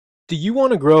Do you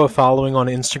want to grow a following on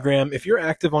Instagram? If you're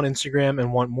active on Instagram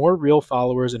and want more real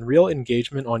followers and real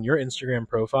engagement on your Instagram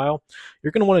profile,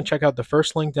 you're going to want to check out the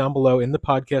first link down below in the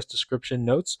podcast description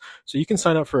notes so you can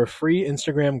sign up for a free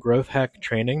Instagram growth hack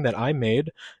training that I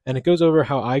made. And it goes over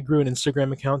how I grew an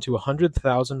Instagram account to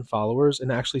 100,000 followers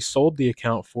and actually sold the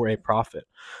account for a profit.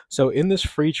 So in this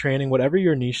free training, whatever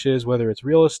your niche is, whether it's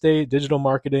real estate, digital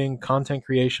marketing, content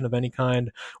creation of any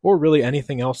kind, or really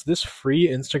anything else, this free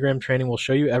Instagram training will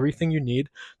show you everything you need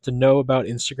to know about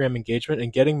Instagram engagement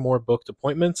and getting more booked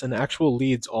appointments and actual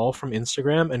leads all from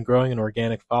Instagram and growing an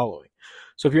organic following.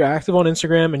 So if you're active on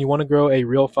Instagram and you want to grow a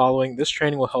real following, this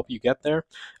training will help you get there.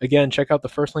 Again, check out the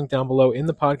first link down below in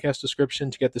the podcast description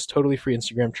to get this totally free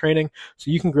Instagram training so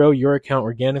you can grow your account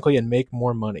organically and make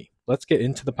more money. Let's get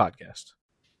into the podcast.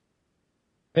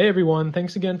 Hey everyone,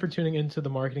 thanks again for tuning into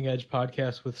the Marketing Edge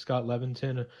podcast with Scott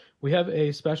Leventon. We have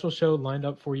a special show lined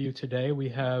up for you today. We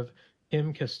have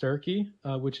Kesterke,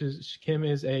 Kim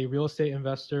is a real estate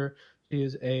investor. She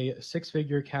is a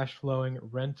six-figure cash flowing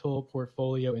rental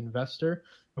portfolio investor.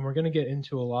 And we're going to get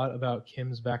into a lot about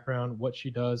Kim's background, what she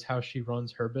does, how she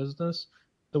runs her business.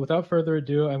 So without further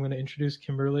ado, I'm going to introduce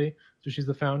Kimberly. So she's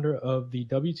the founder of the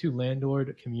W2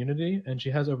 Landlord community, and she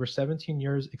has over 17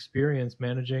 years experience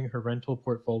managing her rental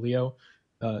portfolio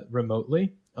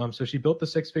remotely. So she built the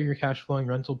six-figure cash flowing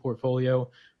rental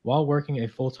portfolio while working a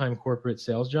full-time corporate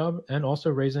sales job and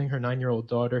also raising her 9-year-old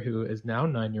daughter, who is now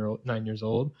 9 years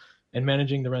old, and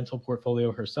managing the rental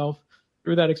portfolio herself.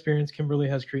 Through that experience, Kimberly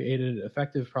has created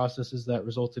effective processes that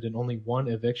resulted in only one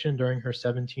eviction during her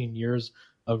 17 years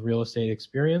of real estate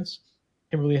experience.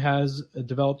 Kimberly has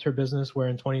developed her business where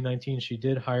in 2019 she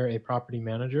did hire a property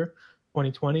manager.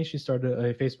 2020, she started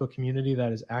a Facebook community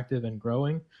that is active and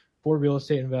growing for real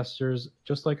estate investors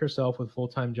just like herself with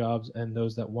full-time jobs and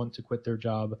those that want to quit their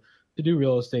job to do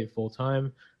real estate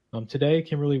full-time. Today,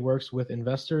 Kimberly works with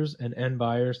investors and end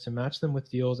buyers to match them with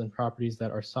deals and properties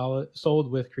that are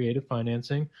sold with creative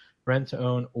financing, rent to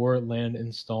own, or land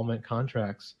installment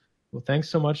contracts. Well, thanks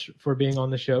so much for being on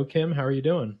the show, Kim. How are you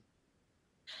doing?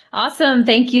 Awesome.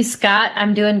 Thank you, Scott.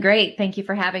 I'm doing great. Thank you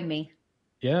for having me.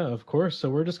 Yeah, of course. So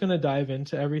we're just going to dive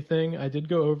into everything. I did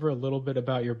go over a little bit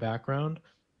about your background.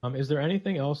 Is there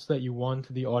anything else that you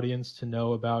want the audience to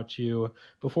know about you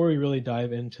before we really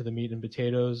dive into the meat and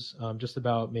potatoes, just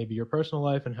about maybe your personal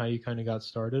life and how you kind of got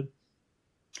started?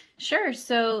 Sure.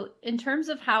 So in terms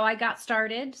of how I got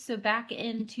started, so back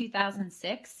in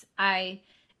 2006, I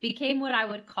became what I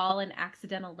would call an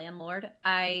accidental landlord.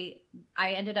 I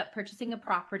ended up purchasing a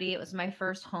property. It was my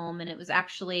first home, and it was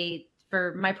actually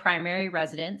for my primary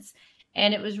residence.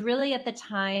 And it was really at the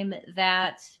time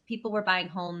that people were buying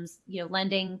homes,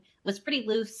 lending was pretty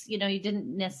loose. You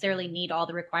didn't necessarily need all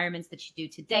the requirements that you do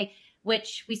today,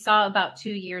 which we saw about 2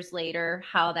 years later,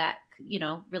 how that,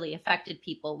 really affected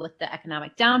people with the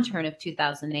economic downturn of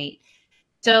 2008.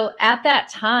 So at that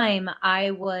time,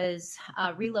 I was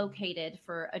relocated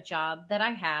for a job that I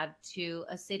had to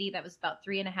a city that was about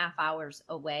 3.5 hours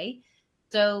away.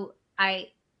 So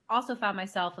I also found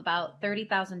myself about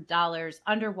 $30,000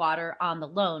 underwater on the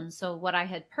loan. So what I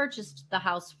had purchased the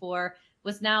house for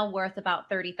was now worth about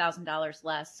 $30,000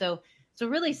 less. So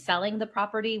really selling the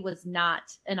property was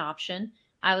not an option.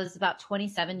 I was about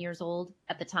 27 years old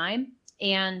at the time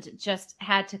and just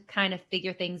had to kind of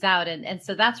figure things out. And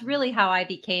so that's really how I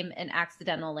became an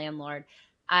accidental landlord.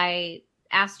 I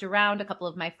asked around a couple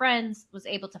of my friends, was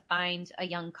able to find a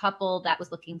young couple that was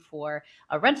looking for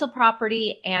a rental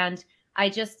property, and I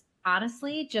just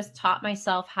honestly just taught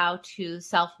myself how to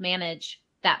self-manage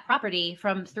that property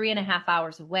from 3.5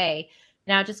 hours away.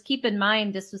 Now, just keep in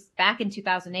mind, this was back in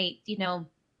 2008,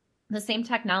 the same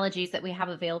technologies that we have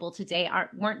available today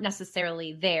weren't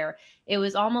necessarily there. It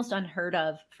was almost unheard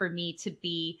of for me to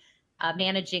be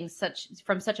managing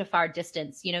from such a far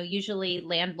distance. Usually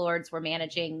landlords were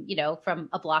managing, from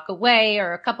a block away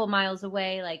or a couple miles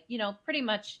away, like, pretty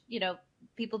much,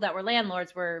 people that were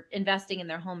landlords were investing in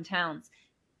their hometowns.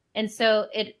 And so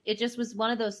it just was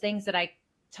one of those things that I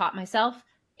taught myself.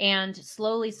 And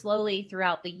slowly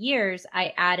throughout the years,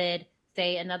 I added,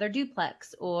 say, another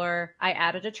duplex, or I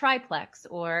added a triplex,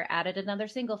 or added another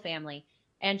single family.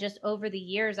 And just over the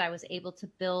years, I was able to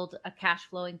build a cash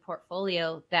flowing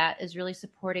portfolio that is really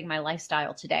supporting my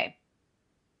lifestyle today.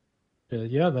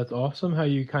 Yeah, that's awesome how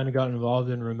you kind of got involved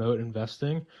in remote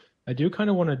investing. I do kind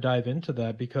of want to dive into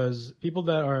that because people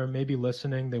that are maybe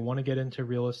listening, they want to get into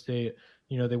real estate,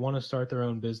 they want to start their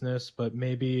own business, but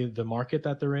maybe the market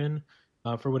that they're in,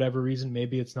 for whatever reason,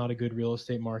 maybe it's not a good real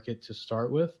estate market to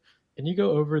start with. Can you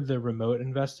go over the remote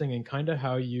investing and kind of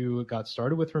how you got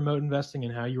started with remote investing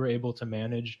and how you were able to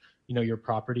manage, your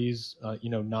properties,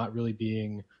 not really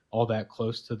being all that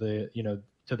close to the,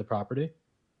 to the property?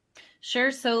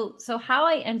 Sure. So how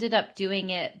I ended up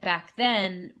doing it back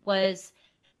then was,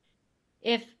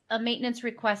 if a maintenance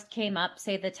request came up,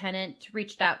 say the tenant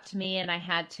reached out to me and I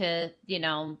had to,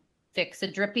 fix a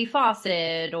drippy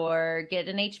faucet or get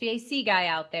an HVAC guy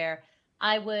out there,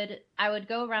 I would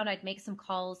go around, I'd make some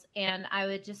calls, and I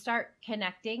would just start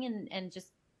connecting and just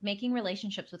making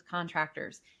relationships with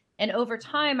contractors. And over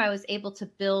time, I was able to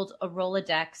build a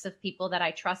Rolodex of people that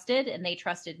I trusted, and they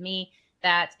trusted me,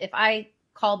 that if I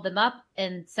called them up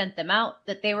and sent them out,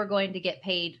 that they were going to get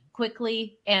paid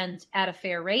quickly and at a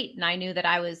fair rate. And I knew that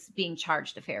I was being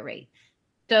charged a fair rate.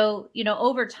 So,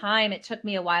 over time, it took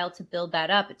me a while to build that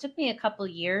up. It took me a couple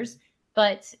years,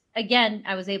 but again,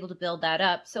 I was able to build that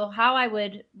up. So how I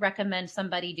would recommend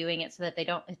somebody doing it so that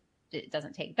it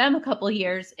doesn't take them a couple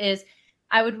years, is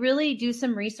I would really do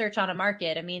some research on a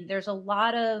market. I mean, there's a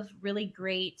lot of really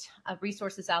great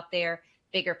resources out there,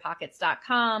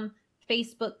 biggerpockets.com,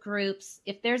 Facebook groups.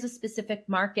 If there's a specific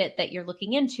market that you're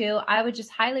looking into, I would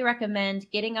just highly recommend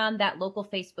getting on that local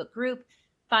Facebook group,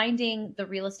 finding the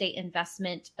Real Estate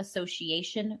Investment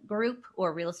Association group,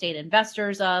 or real estate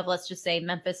investors of, let's just say,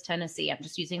 Memphis, Tennessee. I'm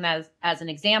just using that as an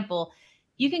example.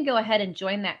 You can go ahead and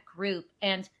join that group,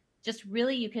 and just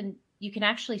really, you can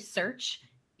actually search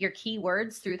your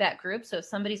keywords through that group. So if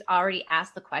somebody's already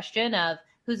asked the question of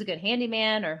who's a good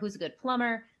handyman or who's a good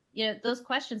plumber, those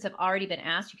questions have already been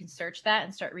asked. You can search that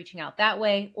and start reaching out that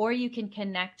way, or you can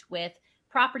connect with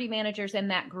property managers in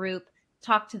that group,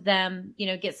 talk to them,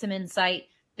 get some insight.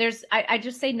 I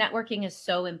just say networking is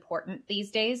so important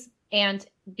these days. And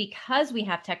because we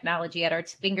have technology at our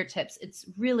fingertips, it's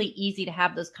really easy to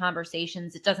have those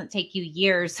conversations. It doesn't take you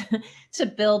years to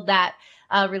build that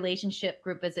relationship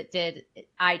group as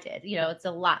I did. It's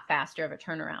a lot faster of a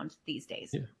turnaround these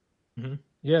days. Yeah. Mm-hmm.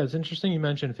 Yeah, it's interesting you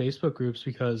mentioned Facebook groups,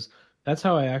 because that's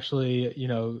how I actually,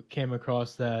 came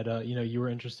across that, you were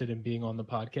interested in being on the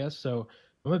podcast. So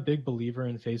I'm a big believer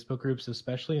in Facebook groups,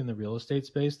 especially in the real estate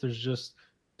space. There's just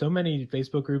so many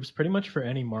Facebook groups pretty much for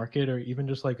any market, or even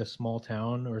just like a small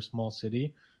town or a small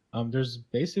city. There's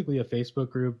basically a Facebook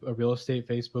group, a real estate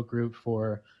Facebook group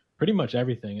for pretty much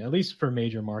everything. At least for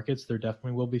major markets, there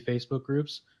definitely will be Facebook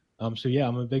groups. So yeah,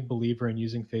 I'm a big believer in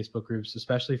using Facebook groups,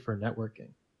 especially for networking.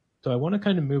 So I want to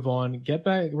kind of move on, get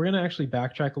back. We're going to actually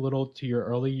backtrack a little to your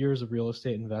early years of real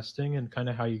estate investing and kind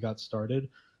of how you got started.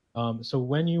 So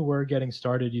when you were getting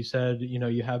started, you said,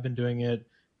 you have been doing it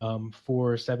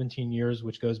for 17 years,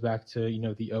 which goes back to,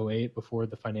 the '08, before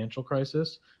the financial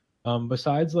crisis.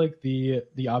 Besides like the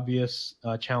obvious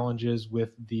challenges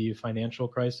with the financial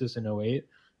crisis in '08,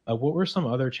 what were some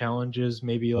other challenges,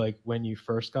 maybe like when you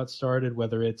first got started,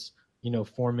 whether it's,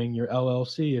 forming your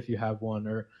LLC if you have one,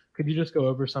 or could you just go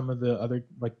over some of the other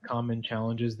like common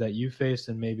challenges that you faced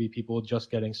and maybe people just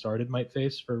getting started might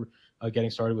face for getting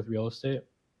started with real estate?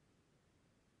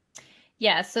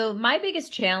 Yeah. So my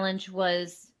biggest challenge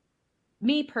was,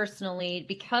 me personally,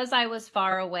 because I was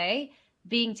far away,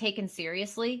 being taken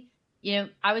seriously.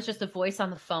 I was just a voice on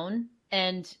the phone.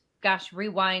 And gosh,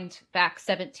 rewind back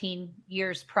 17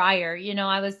 years prior,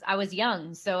 I was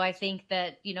young. So I think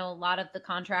that, a lot of the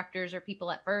contractors or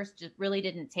people at first just really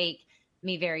didn't take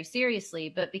me very seriously.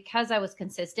 But because I was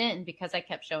consistent, and because I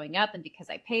kept showing up, and because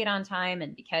I paid on time,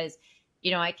 and because,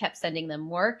 I kept sending them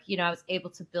work, I was able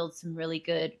to build some really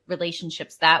good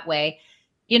relationships that way.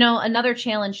 Another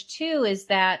challenge too is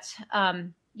that,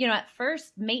 at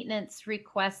first, maintenance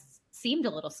requests seemed a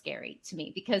little scary to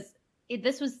me, because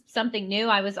this was something new.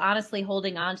 I was honestly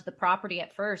holding on to the property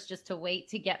at first just to wait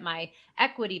to get my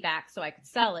equity back so I could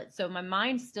sell it. So my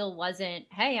mind still wasn't,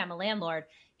 hey, I'm a landlord.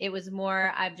 It was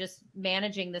more, I'm just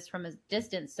managing this from a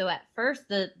distance. So at first,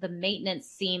 the maintenance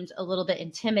seemed a little bit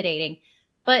intimidating.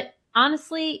 But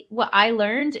honestly, what I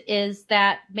learned is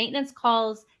that maintenance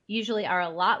calls usually are a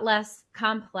lot less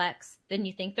complex than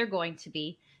you think they're going to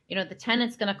be. The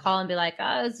tenant's going to call and be like,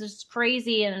 oh, this is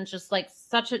crazy. And it's just like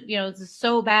this is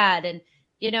so bad. And,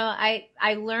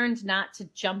 I learned not to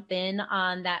jump in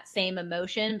on that same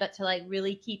emotion, but to like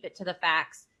really keep it to the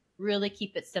facts, really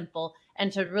keep it simple,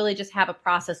 and to really just have a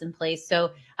process in place.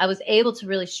 So I was able to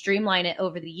really streamline it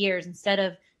over the years, instead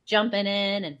of jumping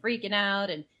in and freaking out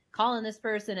and calling this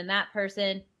person and that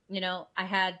person. I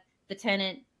had the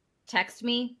tenant text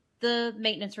me the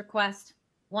maintenance request.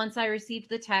 Once I received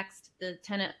the text, the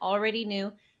tenant already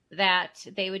knew that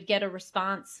they would get a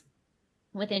response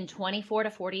within 24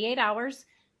 to 48 hours.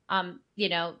 A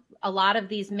lot of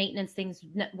these maintenance things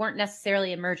weren't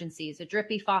necessarily emergencies. A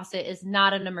drippy faucet is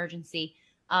not an emergency.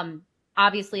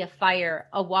 Obviously, a fire,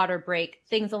 a water break,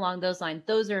 things along those lines,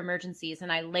 those are emergencies,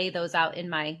 and I lay those out in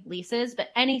my leases. But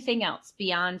anything else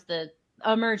beyond the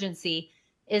emergency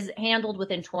is handled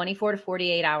within 24 to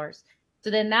 48 hours. So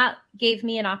then that gave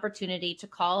me an opportunity to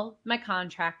call my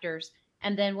contractors.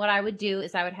 And then what I would do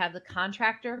is I would have the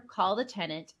contractor call the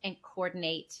tenant and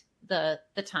coordinate the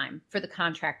time for the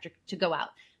contractor to go out.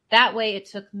 That way it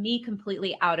took me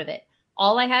completely out of it.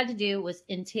 All I had to do was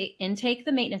intake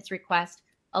the maintenance request,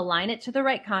 align it to the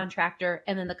right contractor,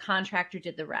 and then the contractor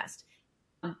did the rest.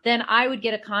 Then I would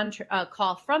get a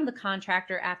call from the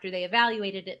contractor after they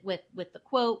evaluated it with the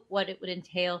quote, what it would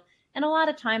entail. And a lot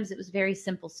of times it was very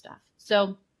simple stuff.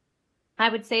 So I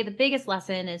would say the biggest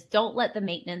lesson is don't let the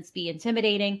maintenance be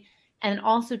intimidating, and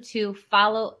also to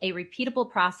follow a repeatable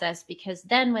process, because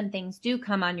then when things do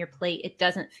come on your plate, it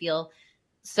doesn't feel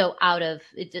so out of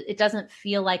it. It doesn't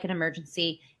feel like an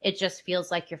emergency. It just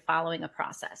feels like you're following a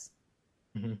process.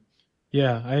 Mhm.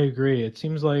 Yeah, I agree. It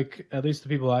seems like at least the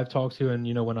people I've talked to,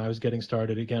 and when I was getting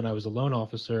started, again, I was a loan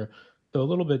officer, so a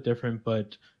little bit different,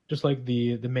 but just like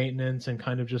the maintenance and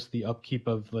kind of just the upkeep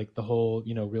of like the whole,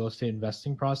 real estate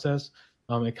investing process,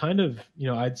 it kind of,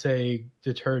 I'd say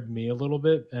deterred me a little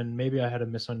bit, and maybe I had a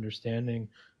misunderstanding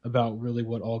about really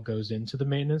what all goes into the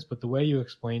maintenance. But the way you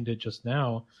explained it just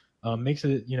now, makes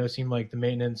it, seem like the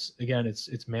maintenance, again,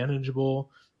 it's manageable.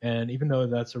 And even though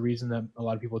that's a reason that a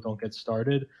lot of people don't get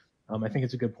started, I think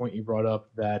it's a good point you brought up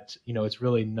that, it's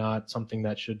really not something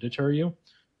that should deter you.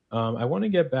 I want to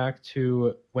get back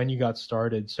to when you got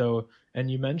started. So,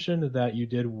 and you mentioned that you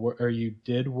did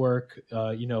work,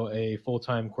 a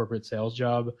full-time corporate sales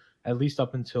job, at least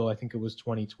up until I think it was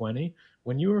 2020.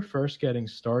 When you were first getting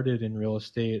started in real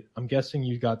estate, I'm guessing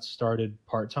you got started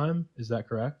part-time. Is that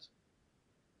correct?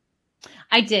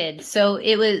 I did. So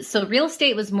real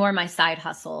estate was more my side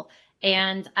hustle.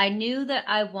 And I knew that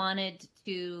I wanted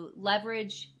to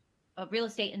leverage real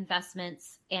estate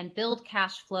investments and build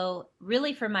cash flow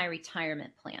really for my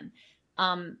retirement plan.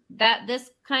 That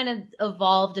this kind of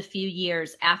evolved a few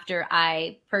years after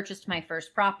I purchased my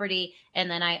first property. And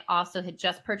then I also had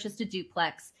just purchased a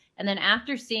duplex. And then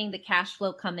after seeing the cash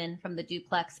flow come in from the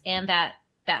duplex and that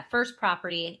first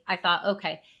property, I thought,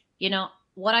 okay,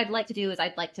 what I'd like to do is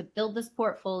I'd like to build this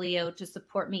portfolio to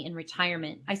support me in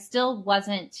retirement. I still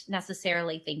wasn't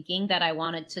necessarily thinking that I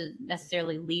wanted to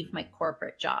necessarily leave my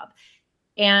corporate job.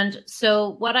 And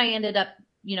so what I ended up,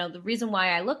 the reason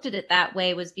why I looked at it that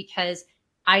way was because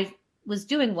I was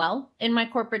doing well in my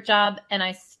corporate job, and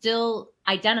I still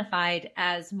identified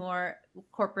as more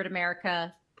corporate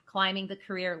America, climbing the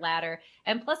career ladder.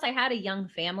 And plus I had a young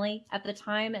family at the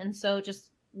time. And so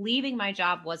just leaving my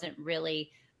job wasn't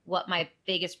really what my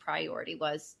biggest priority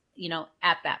was,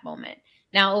 at that moment.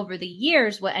 Now, over the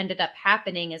years, what ended up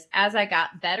happening is as I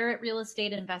got better at real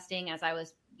estate investing, as I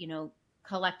was,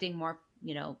 collecting more,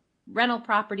 rental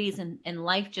properties, and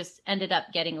life just ended up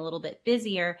getting a little bit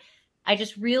busier, I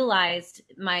just realized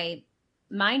my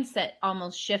mindset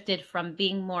almost shifted from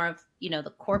being more of,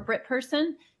 the corporate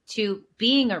person to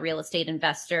being a real estate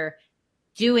investor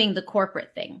doing the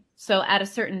corporate thing. So at a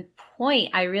certain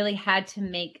point, I really had to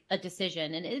make a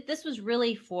decision. And this was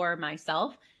really for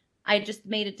myself. I just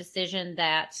made a decision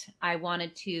that I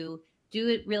wanted to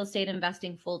do real estate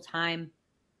investing full time.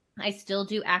 I still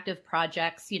do active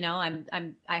projects.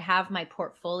 I have my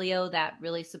portfolio that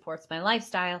really supports my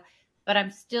lifestyle, but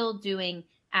I'm still doing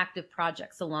active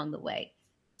projects along the way.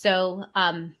 So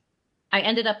I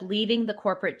ended up leaving the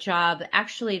corporate job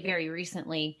actually very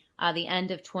recently, the end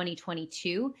of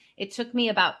 2022. It took me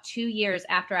about 2 years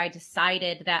after I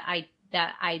decided that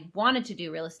I wanted to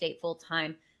do real estate full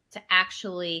time to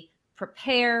actually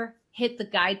prepare, hit the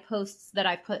guideposts that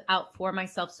I put out for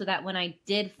myself, so that when I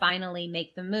did finally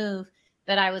make the move,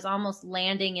 that I was almost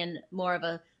landing in more of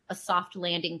a soft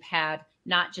landing pad,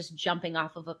 not just jumping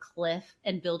off of a cliff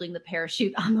and building the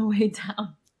parachute on the way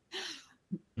down,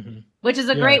 Hmm. which is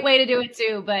a Yeah. great way to do it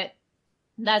too. But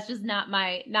that's just not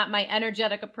my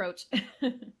energetic approach.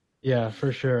 Yeah,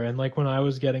 for sure. And like when I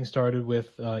was getting started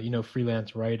with,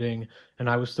 freelance writing, and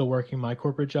I was still working my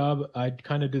corporate job, I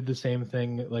kind of did the same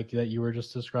thing like that you were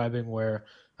just describing, where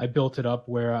I built it up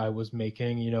where I was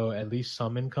making, at least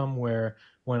some income, where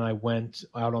when I went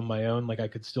out on my own, like I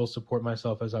could still support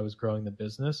myself as I was growing the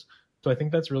business. So I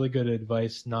think that's really good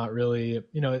advice. Not really,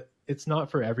 it's not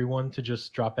for everyone to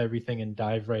just drop everything and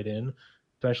dive right in,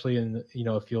 especially in,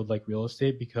 a field like real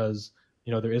estate, because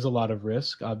there is a lot of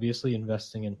risk, obviously,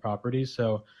 investing in properties.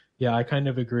 So, yeah, I kind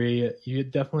of agree. You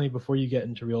definitely, before you get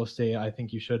into real estate, I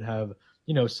think you should have,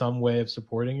 some way of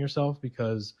supporting yourself,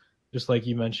 because just like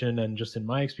you mentioned, and just in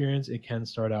my experience, it can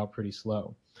start out pretty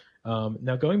slow.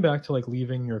 Now, going back to like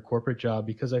leaving your corporate job,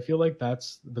 because I feel like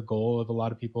that's the goal of a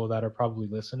lot of people that are probably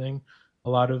listening. a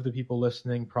lot of the people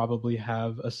listening probably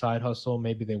have a side hustle.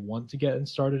 Maybe they want to get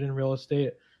started in real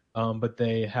estate, but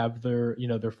they have their,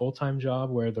 their full-time job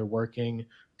where they're working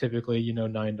typically,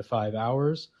 9 to 5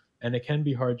 hours, and it can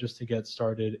be hard just to get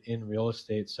started in real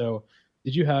estate. So,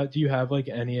 do you have like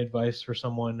any advice for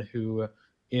someone who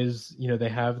is, they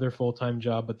have their full-time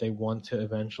job, but they want to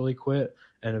eventually quit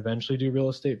and eventually do real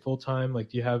estate full-time? Like,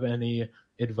 do you have any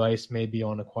advice maybe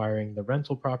on acquiring the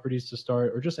rental properties to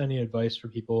start, or just any advice for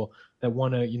people that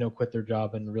want to, quit their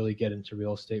job and really get into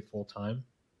real estate full time?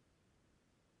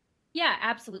 Yeah,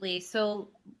 absolutely. So,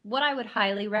 what I would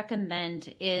highly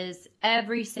recommend is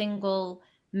every single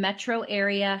metro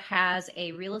area has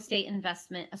a real estate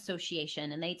investment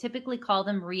association, and they typically call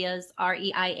them REIAs,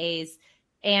 REIAs.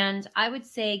 And I would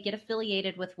say get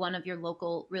affiliated with one of your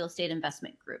local real estate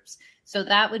investment groups. So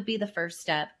that would be the first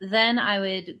step. Then I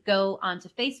would go onto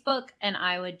Facebook and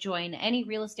I would join any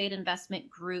real estate investment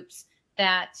groups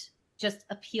that just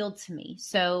appealed to me.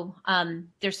 So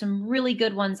there's some really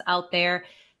good ones out there.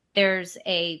 There's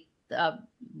a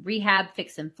rehab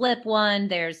fix and flip one.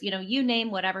 There's, you name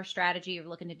whatever strategy you're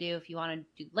looking to do. If you want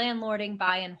to do landlording,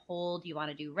 buy and hold, you want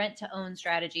to do rent to own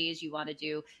strategies, you want to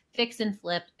do fix and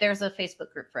flip, there's a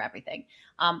Facebook group for everything.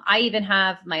 I even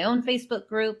have my own Facebook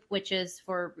group, which is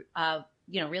for,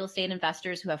 real estate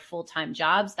investors who have full-time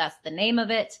jobs. That's the name of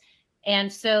it.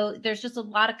 And so there's just a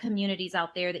lot of communities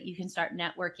out there that you can start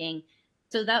networking.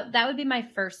 So that would be my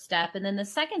first step. And then the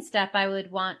second step, I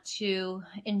would want to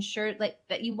ensure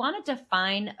that you want to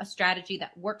define a strategy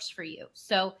that works for you.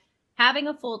 So having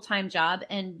a full-time job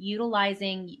and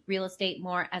utilizing real estate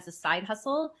more as a side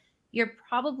hustle, you're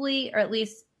probably, or at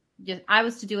least if I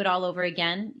was to do it all over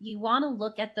again, you want to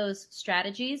look at those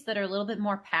strategies that are a little bit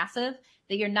more passive,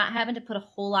 that you're not having to put a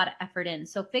whole lot of effort in.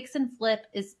 So fix and flip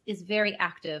is very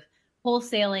active.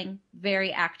 Wholesaling,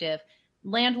 very active.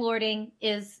 Landlording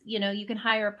is, you can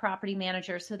hire a property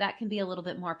manager, so that can be a little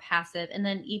bit more passive. And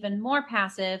then even more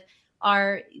passive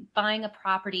are buying a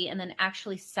property and then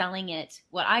actually selling it,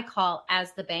 what I call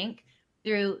as the bank,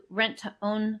 through rent to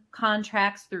own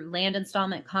contracts, through land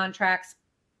installment contracts.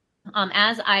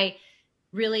 As I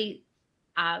really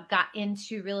got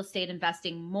into real estate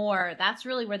investing more, that's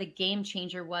really where the game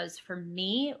changer was for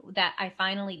me, that I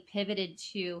finally pivoted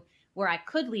to where I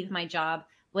could leave my job,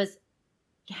 was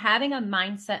having a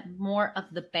mindset more of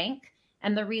the bank.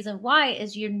 And the reason why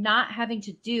is you're not having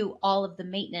to do all of the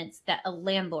maintenance that a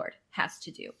landlord has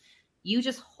to do. You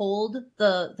just hold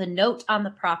the note on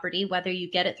the property, whether you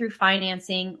get it through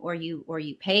financing or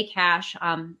you pay cash.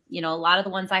 A lot of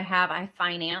the ones I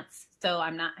finance, so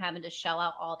I'm not having to shell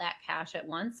out all that cash at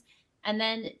once. And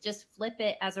then just flip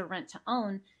it as a rent to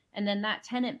own. And then that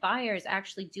tenant buyer is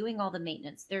actually doing all the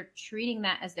maintenance. They're treating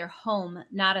that as their home,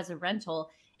 not as a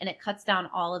rental. And it cuts down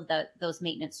all of those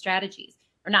maintenance strategies,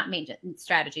 or not maintenance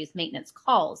strategies, maintenance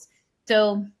calls.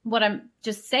 So what I'm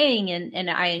just saying, and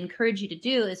I encourage you to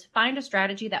do, is find a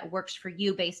strategy that works for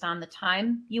you based on the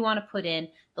time you want to put in,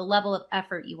 the level of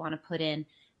effort you want to put in,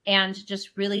 and just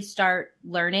really start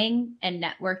learning and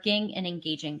networking and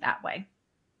engaging that way.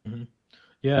 Mhm.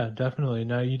 Yeah, definitely.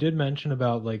 Now, you did mention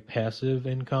about like passive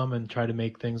income and try to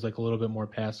make things like a little bit more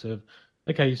passive.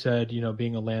 Like how you said,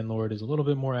 being a landlord is a little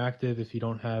bit more active if you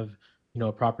don't have,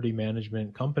 a property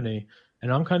management company.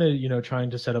 And I'm kind of,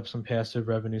 trying to set up some passive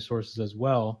revenue sources as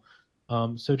well.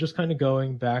 So just kind of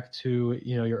going back to,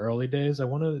 your early days, I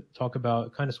want to talk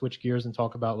about, kind of switch gears and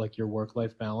talk about like your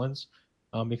work-life balance.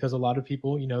 Because a lot of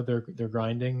people, they're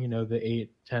grinding, the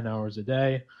 8, 10 hours a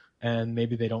day, and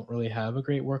maybe they don't really have a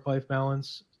great work-life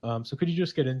balance. So could you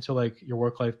just get into like your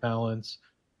work-life balance,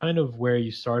 kind of where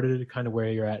you started, kind of where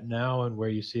you're at now, and where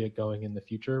you see it going in the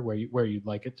future, where you'd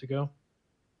like it to go?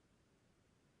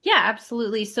 Yeah,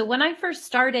 absolutely. So when I first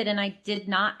started and I did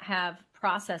not have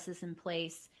processes in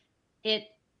place, it,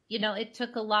 it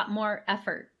took a lot more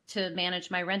effort to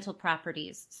manage my rental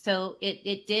properties. So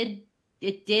it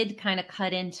did kind of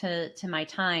cut into my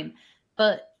time.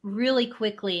 But really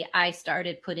quickly, I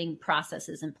started putting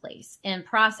processes in place, and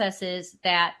processes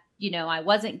that, I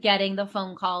wasn't getting the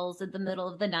phone calls in the middle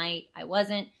of the night. I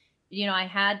wasn't, I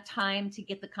had time to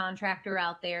get the contractor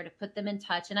out there to put them in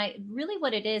touch. And I really,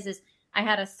 what it is I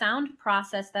had a sound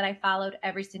process that I followed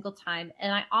every single time.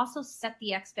 And I also set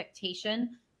the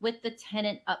expectation with the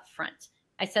tenant up front.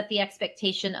 I set the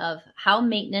expectation of how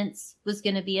maintenance was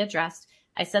going to be addressed.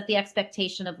 I set the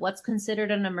expectation of what's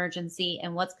considered an emergency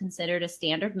and what's considered a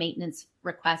standard maintenance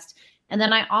request. And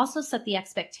then I also set the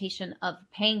expectation of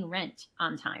paying rent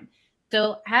on time.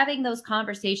 So having those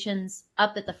conversations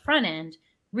up at the front end,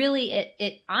 really,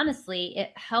 it honestly,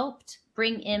 it helped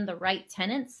bring in the right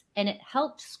tenants, and it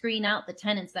helped screen out the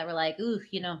tenants that were like, ooh,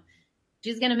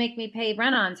 she's going to make me pay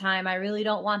rent on time. I really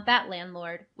don't want that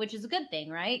landlord, which is a good thing,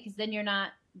 right? Because then you're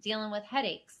not dealing with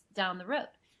headaches down the road.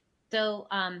 So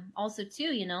also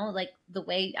too, like the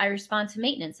way I respond to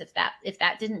maintenance, if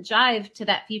that didn't jive to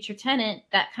that future tenant,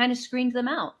 that kind of screened them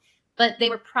out. But they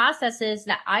were processes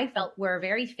that I felt were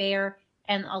very fair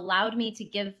and allowed me to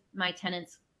give my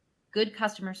tenants good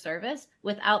customer service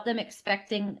without them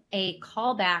expecting a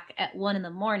callback at 1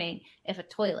 a.m. if a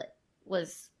toilet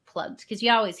was plugged. Because you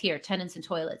always hear tenants and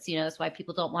toilets, that's why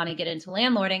people don't want to get into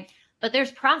landlording. But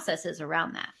there's processes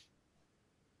around that.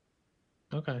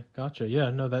 Okay, gotcha. Yeah,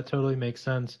 no, that totally makes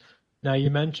sense. Now you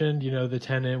mentioned, the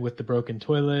tenant with the broken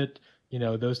toilet,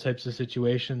 those types of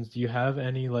situations. Do you have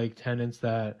any like tenants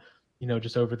that,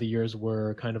 just over the years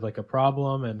were kind of like a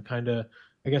problem and kind of,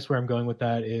 I guess where I'm going with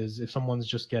that is if someone's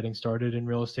just getting started in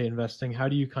real estate investing, how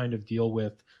do you kind of deal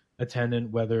with a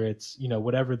tenant, whether it's,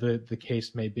 whatever the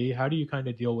case may be, how do you kind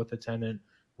of deal with a tenant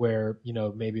where,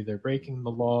 maybe they're breaking the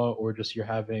law or just you're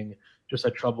having just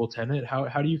a troubled tenant?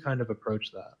 How do you kind of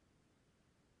approach that?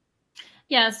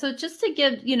 Yeah, so just to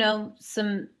give,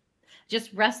 some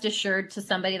just rest assured to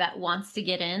somebody that wants to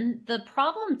get in, the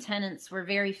problem tenants were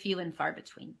very few and far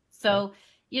between. Okay. So,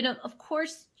 of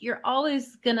course, you're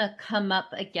always going to come up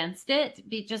against it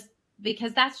just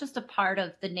because that's just a part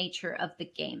of the nature of the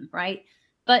game, right?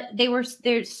 But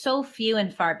they're so few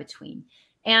and far between.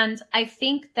 And I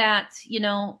think that,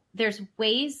 there's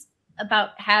ways about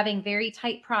having very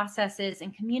tight processes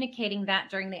and communicating that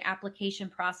during the application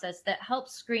process that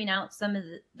helps screen out some of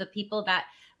the people that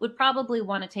would probably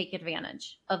want to take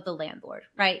advantage of the landlord,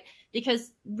 right?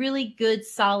 Because really good,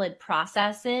 solid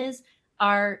processes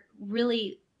are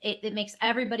really, it makes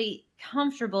everybody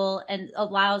comfortable and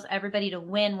allows everybody to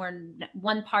win where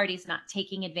one party's not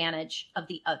taking advantage of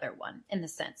the other one in the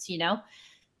sense.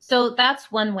 So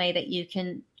that's one way that you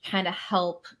can kind of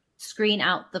help screen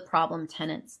out the problem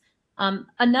tenants.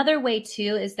 Another way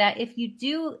too is that if you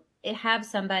do have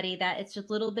somebody that it's a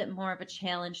little bit more of a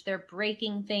challenge, they're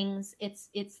breaking things,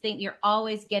 you're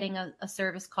always getting a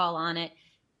service call on it.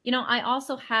 I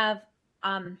also have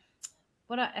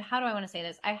how do I want to say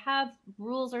this? I have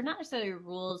rules, or not necessarily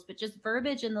rules, but just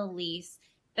verbiage in the lease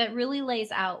that really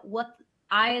lays out what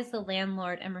I, as the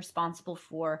landlord, am responsible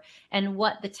for and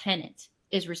what the tenant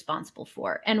is responsible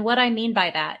for. And what I mean by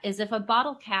that is if a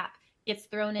bottle cap gets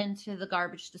thrown into the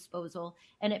garbage disposal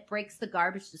and it breaks the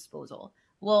garbage disposal,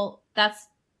 well, that's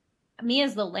me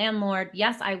as the landlord.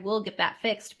 Yes, I will get that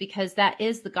fixed because that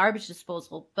is the garbage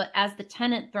disposal. But as the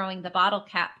tenant throwing the bottle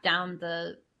cap down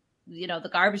the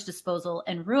garbage disposal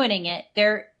and ruining it,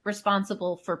 they're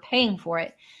responsible for paying for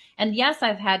it. And yes,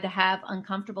 I've had to have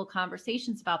uncomfortable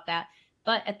conversations about that.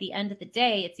 But at the end of the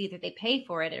day, it's either they pay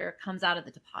for it or it comes out of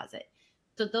the deposit.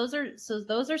 So those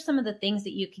are some of the things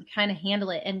that you can kind of handle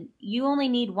it. And you only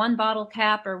need one bottle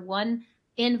cap or one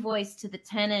invoice to the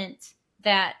tenant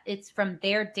that it's from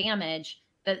their damage,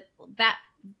 that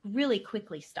really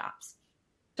quickly stops.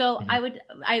 So Mhm.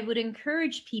 I would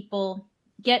encourage people,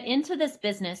 get into this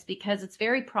business because it's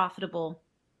very profitable,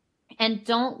 and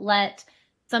don't let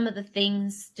some of the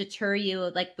things deter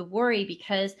you, like the worry,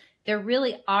 because there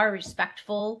really are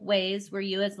respectful ways where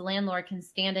you as the landlord can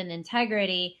stand in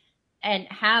integrity and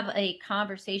have a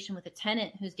conversation with a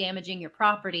tenant who's damaging your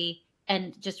property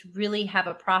and just really have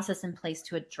a process in place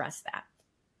to address that.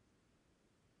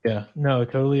 Yeah, no,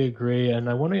 totally agree. And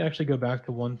I want to actually go back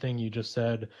to one thing you just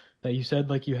said that you said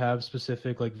like you have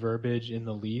specific like verbiage in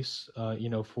the lease,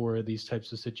 for these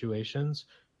types of situations.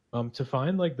 To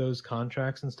find like those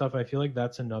contracts and stuff, I feel like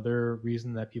that's another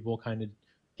reason that people kind of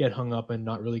get hung up and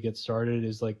not really get started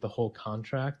is like the whole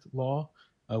contract law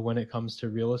when it comes to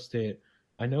real estate.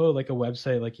 I know like a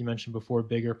website, like you mentioned before,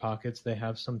 Bigger Pockets, they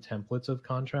have some templates of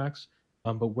contracts.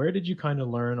 But where did you kind of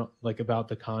learn like about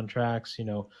the contracts,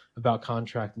 about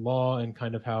contract law and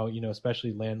kind of how,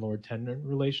 especially landlord tenant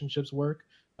relationships work?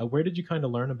 Where did you kind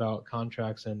of learn about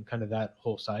contracts and kind of that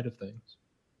whole side of things?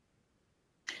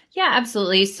 Yeah,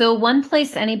 absolutely. So one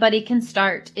place anybody can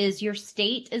start is your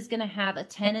state is going to have a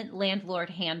tenant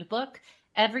landlord handbook.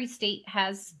 Every state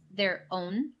has their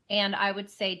own, and I would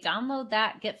say download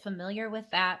that, get familiar with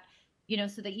that,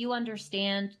 so that you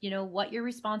understand, what your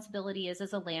responsibility is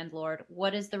as a landlord,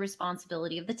 what is the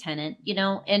responsibility of the tenant,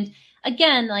 and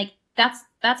again, like that's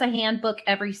a handbook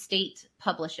every state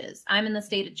publishes. I'm in the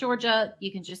state of Georgia.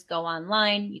 You can just go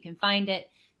online, you can find it.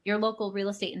 Your local real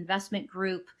estate investment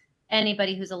group,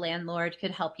 anybody who's a landlord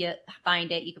could help you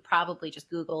find it. You could probably just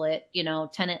Google it,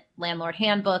 tenant landlord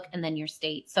handbook, and then your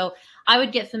state. So I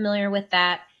would get familiar with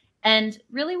that. And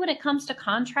really, when it comes to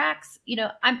contracts,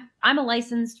 I'm a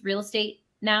licensed real estate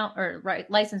now, or right,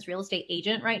 licensed real estate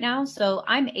agent right now. So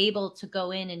I'm able to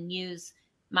go in and use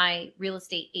my real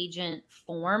estate agent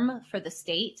form for the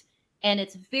state. And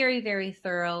it's very, very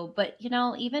thorough. But,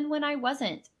 even when I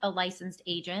wasn't a licensed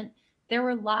agent, there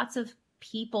were lots of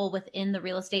people within the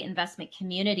real estate investment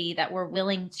community that were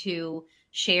willing to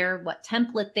share what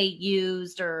template they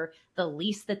used or the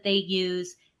lease that they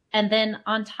use. And then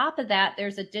on top of that,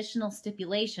 there's additional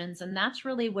stipulations. And that's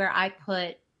really where I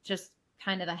put just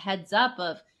kind of a heads up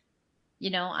of,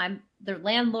 I'm the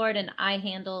landlord and I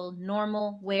handle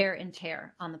normal wear and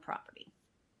tear on the property.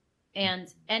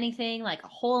 And anything like a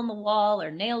hole in the wall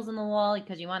or nails in the wall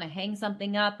because you want to hang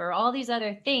something up or all these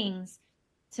other things,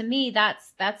 to me,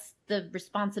 that's the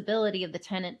responsibility of the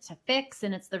tenant to fix,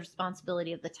 and it's the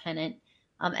responsibility of the tenant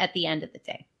at the end of the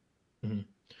day. Mhm.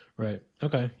 Right.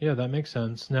 Okay. Yeah, that makes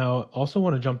sense. Now, also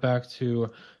want to jump back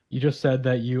to, you just said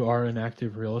that you are an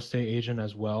active real estate agent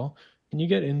as well. Can you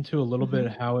get into a little bit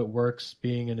Mhm. how it works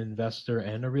being an investor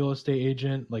and a real estate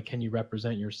agent? Like, can you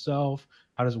represent yourself?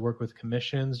 How does it work with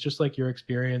commissions? Just like your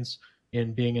experience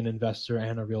in being an investor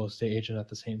and a real estate agent at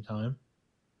the same time.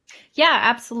 Yeah,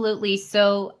 absolutely.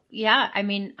 So, yeah, I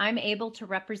mean, I'm able to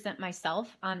represent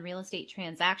myself on real estate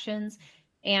transactions.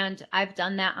 And I've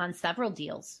done that on several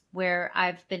deals where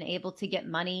I've been able to get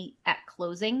money at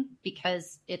closing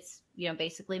because it's,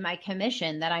 basically my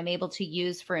commission that I'm able to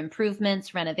use for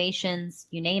improvements, renovations,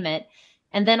 you name it.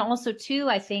 And then also, too,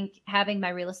 I think having my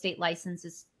real estate license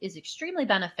is extremely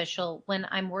beneficial when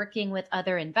I'm working with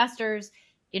other investors.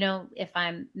 If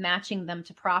I'm matching them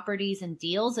to properties and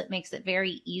deals, it makes it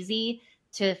very easy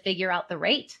to figure out the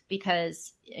rate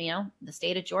because, the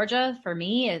state of Georgia, for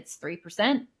me, it's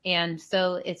 3%. And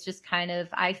so it's just kind of,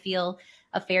 I feel,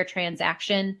 a fair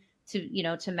transaction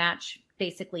to match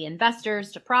basically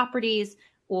investors to properties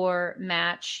or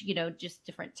match, just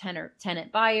different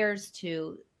tenant buyers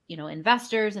to,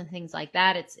 investors and things like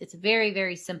that. It's very,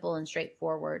 very simple and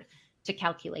straightforward to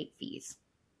calculate fees.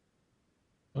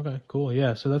 Okay, cool.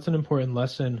 Yeah, so that's an important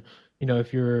lesson,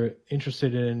 if you're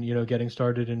interested in, getting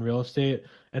started in real estate.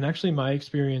 And actually, my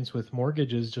experience with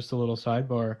mortgages, just a little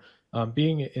sidebar,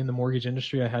 being in the mortgage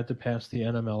industry, I had to pass the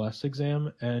NMLS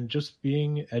exam, and just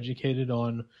being educated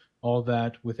on all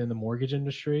that within the mortgage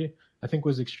industry, I think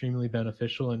was extremely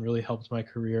beneficial and really helped my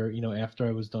career, after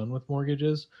I was done with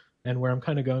mortgages. And where I'm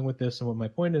kind of going with this and what my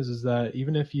point is that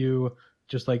even if you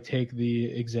just like take the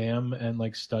exam and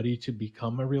like study to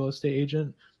become a real estate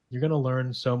agent, you're going to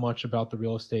learn so much about the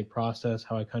real estate process,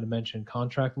 how I kind of mentioned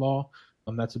contract law.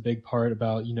 That's a big part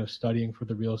about, studying for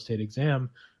the real estate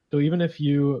exam. So even if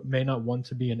you may not want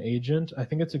to be an agent, I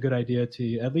think it's a good idea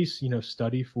to at least,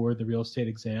 study for the real estate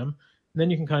exam. And then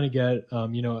you can kind of get,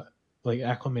 like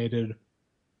acclimated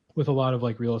with a lot of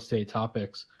like real estate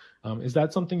topics. Is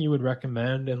that something you would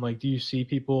recommend? And like, do you see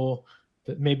people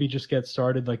that maybe just get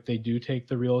started, like they do take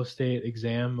the real estate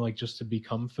exam, like just to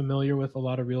become familiar with a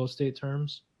lot of real estate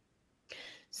terms?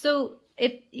 So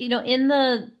if in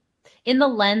the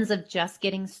lens of just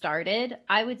getting started,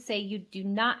 I would say you do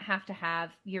not have to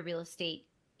have your real estate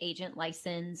agent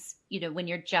license, when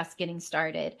you're just getting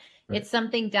started. Right. It's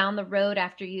something down the road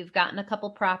after you've gotten a couple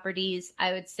properties.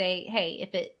 I would say, hey,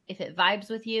 if it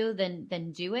vibes with you,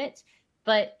 then do it.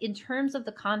 But in terms of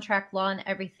the contract law and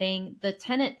everything, the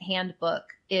tenant handbook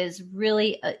is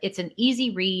really it's an easy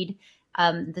read.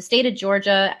 The state of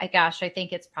Georgia, I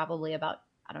think it's probably about,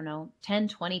 I don't know, 10,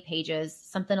 20 pages,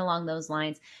 something along those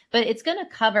lines. But it's going to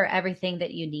cover everything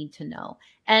that you need to know.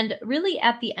 And really,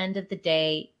 at the end of the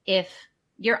day, if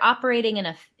you're operating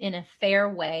in a fair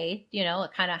way,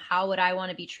 kind of how would I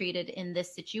want to be treated in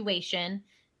this situation,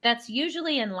 that's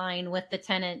usually in line with the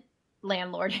tenant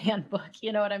landlord handbook.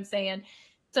 You know what I'm saying?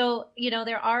 So,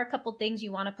 there are a couple things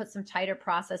you want to put some tighter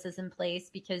processes in place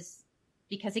because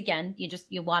again,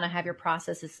 you want to have your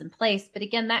processes in place. But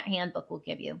again, that handbook will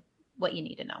give you what you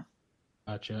need to know.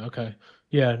 Gotcha. Okay.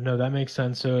 Yeah, no, that makes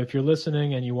sense. So if you're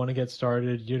listening and you want to get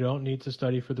started, you don't need to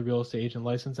study for the real estate agent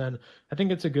license. And I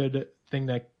think it's a good thing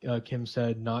that Kim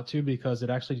said not to, because it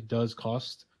actually does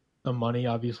cost some money,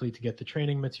 obviously, to get the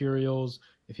training materials.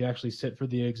 If you actually sit for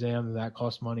the exam, that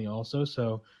costs money also.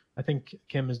 So I think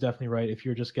Kim is definitely right. If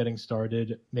you're just getting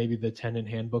started, maybe the tenant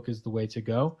handbook is the way to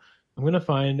go. I'm going to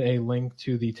find a link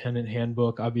to the tenant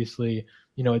handbook. Obviously,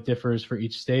 it differs for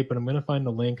each state, but I'm going to find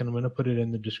the link and I'm going to put it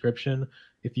in the description.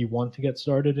 If you want to get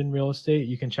started in real estate,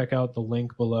 you can check out the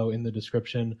link below in the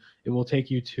description. It will take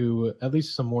you to at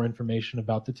least some more information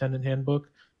about the tenant handbook,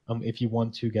 if you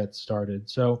want to get started.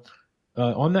 So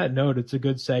on that note, it's a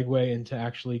good segue into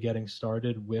actually getting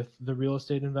started with the real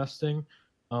estate investing.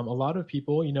 A lot of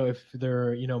people, if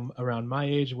they're, around my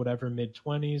age, whatever, mid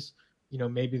 20s,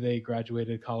 maybe they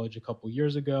graduated college a couple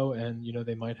years ago and,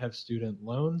 they might have student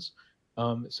loans.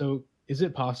 So is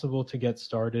it possible to get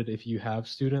started if you have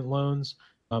student loans?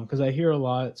 Because I hear a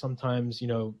lot sometimes,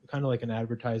 kind of like an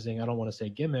advertising, I don't want to say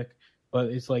gimmick, but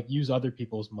it's like use other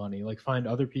people's money, like find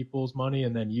other people's money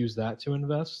and then use that to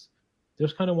invest.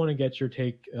 Just kind of want to get your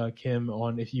take, Kim,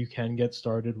 on if you can get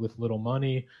started with little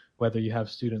money, whether you have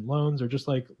student loans or just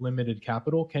like limited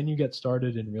capital. Can you get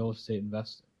started in real estate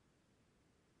investing?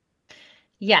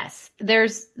 Yes,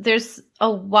 there's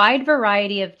a wide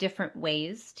variety of different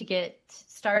ways to get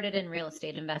started in real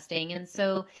estate investing. And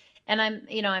so, and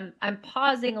I'm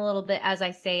pausing a little bit as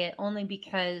I say it, only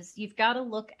because you've got to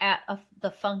look at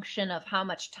the function of how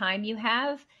much time you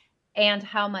have and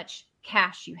how much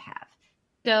cash you have.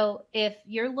 So if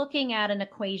you're looking at an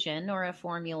equation or a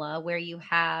formula where you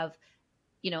have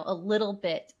a little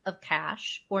bit of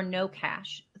cash or no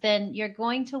cash, then you're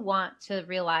going to want to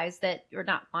realize that, or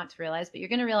not want to realize, but you're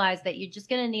going to realize that you're just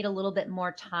going to need a little bit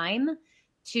more time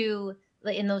to,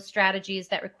 in those strategies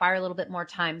that require a little bit more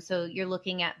time. So you're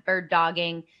looking at bird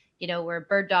dogging, where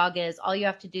bird dog is, all you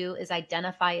have to do is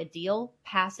identify a deal,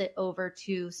 pass it over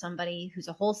to somebody who's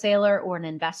a wholesaler or an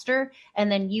investor,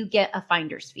 and then you get a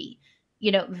finder's fee.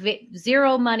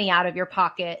 Zero money out of your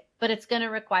pocket, but it's going to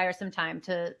require some time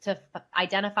to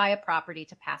identify a property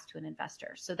to pass to an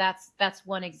investor. So that's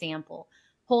one example.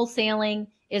 Wholesaling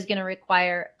is going to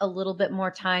require a little bit more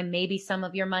time, maybe some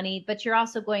of your money, but you're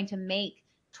also going to make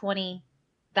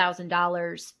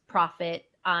 $20,000 profit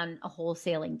on a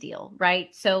wholesaling deal,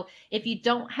 right? So if you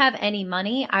don't have any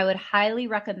money, I would highly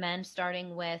recommend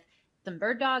starting with some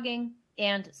bird dogging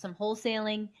and some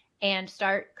wholesaling and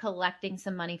start collecting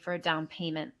some money for a down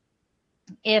payment.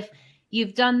 If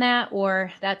you've done that,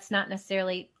 or that's not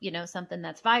necessarily, something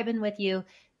that's vibing with you,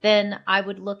 then I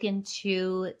would look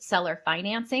into seller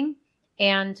financing.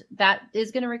 And that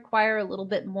is going to require a little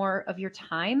bit more of your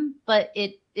time, but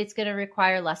it's going to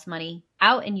require less money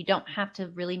out, and you don't have to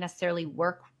really necessarily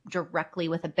work directly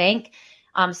with a bank.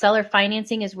 Seller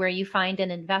financing is where you find an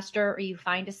investor or you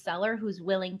find a seller who's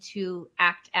willing to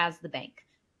act as the bank.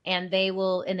 And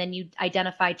then you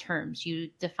identify terms.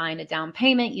 You define a down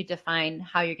payment, you define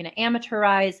how you're going to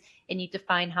amortize, and you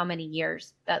define how many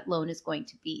years that loan is going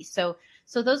to be. So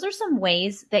those are some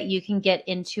ways that you can get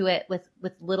into it with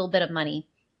little bit of money.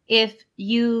 If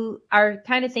you are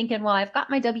kind of thinking, well, I've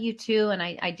got my W-2 and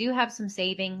I do have some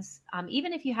savings,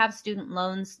 even if you have student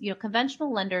loans,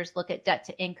 conventional lenders look at debt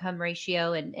to income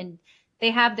ratio and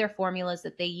they have their formulas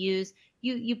that they use.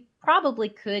 You probably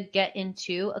could get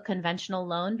into a conventional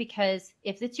loan, because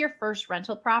if it's your first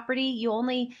rental property, you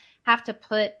only have to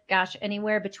put,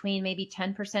 anywhere between maybe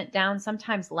 10% down,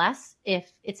 sometimes less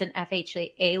if it's an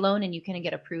FHA loan and you can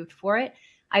get approved for it.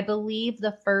 I believe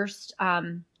the first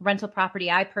rental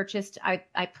property I purchased,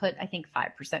 I put, I think,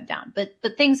 5% down, but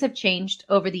things have changed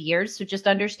over the years. So just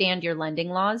understand your lending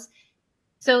laws.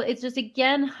 So it's just,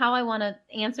 again, how I want to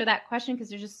answer that question, because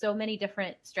there's just so many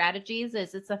different strategies,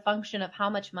 is it's a function of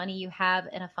how much money you have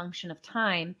and a function of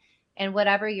time and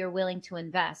whatever you're willing to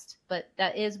invest. But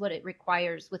that is what it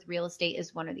requires with real estate,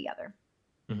 is one or the other.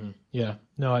 Mm-hmm. Yeah,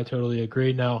 no, I totally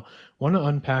agree. Now, want to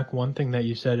unpack one thing that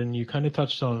you said, and you kind of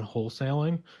touched on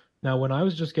wholesaling. Now, when I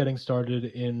was just getting started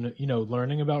in,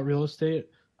 learning about real estate,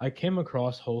 I came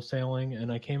across wholesaling,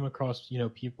 and I came across,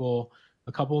 people,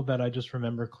 a couple that I just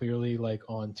remember clearly, like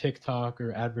on TikTok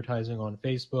or advertising on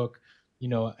Facebook.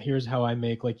 Here's how I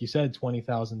make, like you said,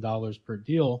 $20,000 per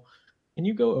deal. Can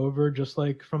you go over, just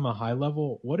like from a high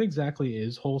level, what exactly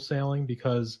is wholesaling?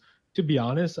 Because to be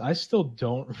honest, I still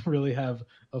don't really have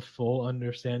a full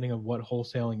understanding of what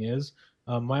wholesaling is.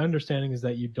 My understanding is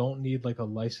that you don't need like a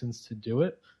license to do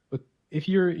it. But if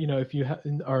you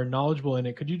are knowledgeable in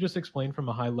it, could you just explain from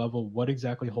a high level what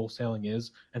exactly wholesaling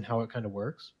is and how it kind of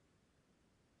works?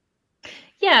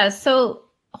 Yeah, so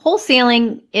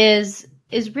wholesaling is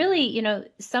really,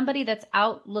 somebody that's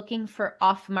out looking for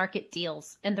off-market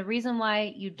deals. And the reason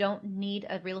why you don't need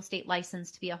a real estate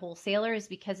license to be a wholesaler is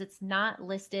because it's not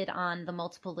listed on the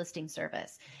multiple listing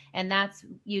service. And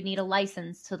you need a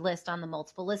license to list on the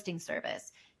multiple listing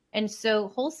service. And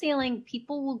so wholesaling,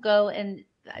 people will go, and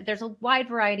there's a wide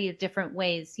variety of different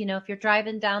ways. If you're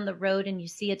driving down the road and you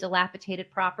see a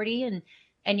dilapidated property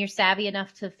and you're savvy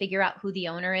enough to figure out who the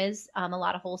owner is, a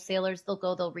lot of wholesalers,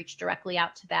 they'll reach directly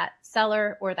out to that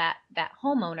seller or that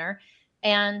homeowner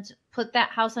and put that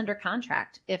house under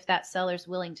contract if that seller's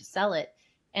willing to sell it.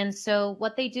 And so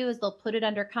what they do is they'll put it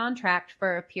under contract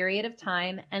for a period of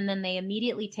time, and then they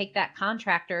immediately take that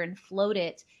contractor and float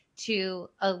it to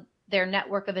their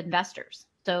network of investors.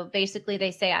 So basically they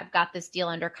say, I've got this deal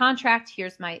under contract.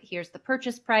 Here's the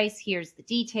purchase price. Here's the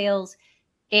details.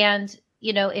 And,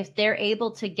 if they're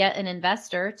able to get an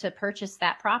investor to purchase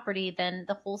that property, then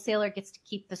the wholesaler gets to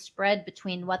keep the spread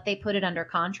between what they put it under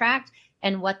contract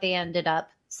and what they ended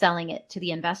up selling it to the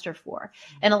investor for.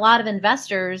 And a lot of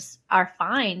investors are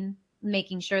fine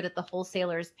making sure that the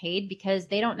wholesaler is paid because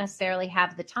they don't necessarily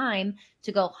have the time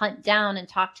to go hunt down and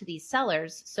talk to these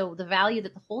sellers. So the value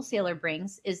that the wholesaler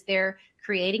brings is they're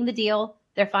creating the deal,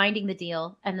 they're finding the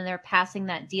deal, and then they're passing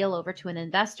that deal over to an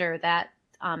investor that,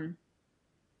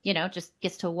 just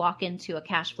gets to walk into a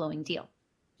cash flowing deal.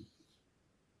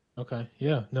 Okay.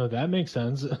 Yeah. No, that makes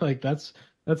sense. Like that's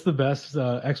the best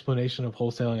explanation of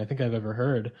wholesaling I think I've ever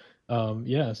heard.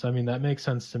 Yeah. So I mean that makes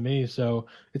sense to me. So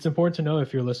it's important to know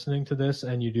if you're listening to this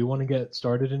and you do want to get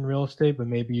started in real estate, but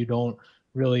maybe you don't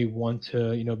really want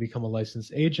to, become a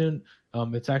licensed agent.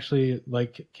 It's actually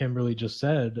like Kimberly just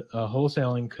said,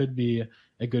 wholesaling could be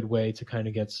a good way to kind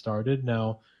of get started.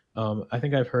 Now, I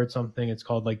think I've heard something. It's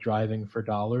called like driving for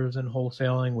dollars in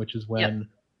wholesaling, which is Yep. when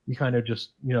you kind of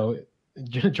just,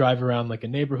 drive around like a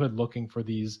neighborhood looking for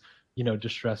these,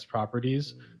 distressed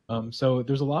properties. So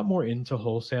there's a lot more into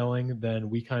wholesaling than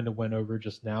we kind of went over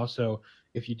just now. So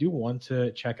if you do want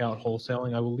to check out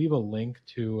wholesaling, I will leave a link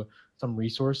to some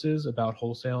resources about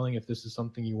wholesaling if this is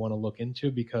something you want to look into,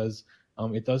 because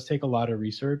it does take a lot of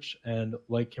research. And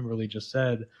like Kimberly just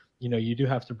said, you do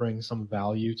have to bring some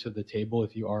value to the table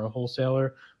if you are a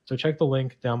wholesaler. So check the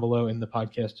link down below in the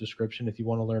podcast description if you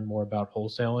want to learn more about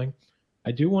wholesaling.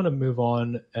 I do want to move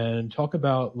on and talk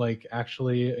about like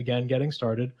actually again getting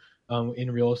started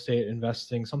in real estate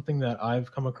investing. Something that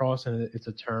I've come across, and it's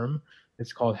a term.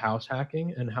 It's called house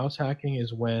hacking, and house hacking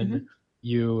is when Mm-hmm.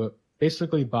 you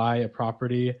basically buy a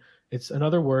property. It's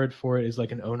another word for it is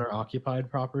like an owner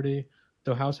occupied property.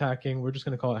 So house hacking, we're just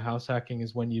going to call it house hacking,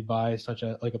 is when you buy such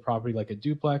a like a property like a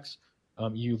duplex.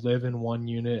 You live in one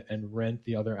unit and rent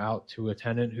the other out to a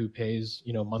tenant who pays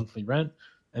monthly rent,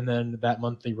 and then that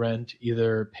monthly rent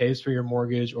either pays for your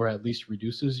mortgage or at least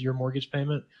reduces your mortgage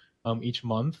payment each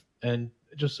month. And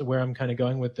just where I'm kind of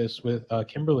going with this with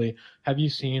Kimberly, have you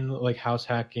seen like house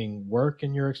hacking work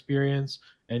in your experience?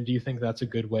 And do you think that's a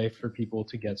good way for people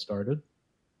to get started?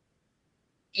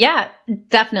 Yeah,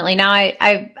 definitely. Now,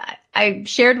 I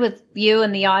shared with you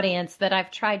and the audience that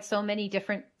I've tried so many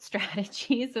different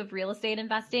strategies of real estate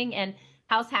investing, and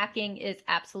house hacking is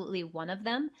absolutely one of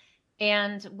them.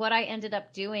 And what I ended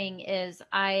up doing is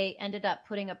I ended up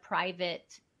putting a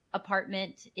private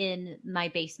apartment in my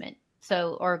basement.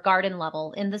 So, or garden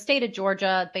level. In the state of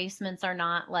Georgia, basements are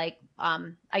not like,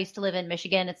 I used to live in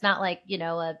Michigan. It's not like,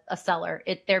 a cellar.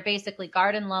 They're basically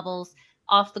garden levels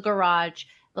off the garage,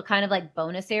 but kind of like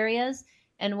bonus areas.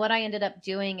 And what I ended up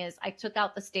doing is I took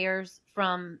out the stairs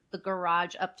from the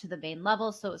garage up to the main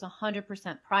level. So it was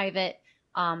 100% private,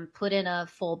 put in a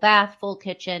full bath, full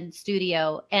kitchen,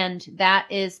 studio, and that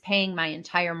is paying my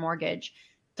entire mortgage.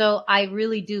 So I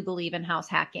really do believe in house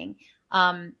hacking.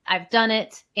 I've done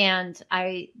it, and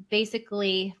I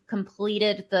basically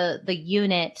completed the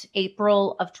unit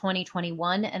April of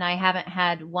 2021, and I haven't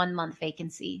had 1 month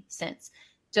vacancy since.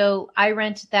 So I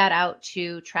rent that out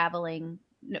to traveling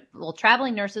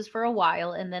nurses for a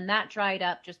while, and then that dried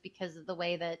up just because of the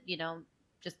way that,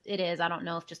 just it is. I don't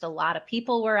know if just a lot of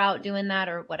people were out doing that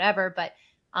or whatever, but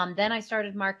then I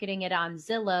started marketing it on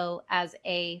Zillow as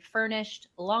a furnished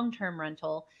long-term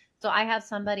rental. So I have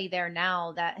somebody there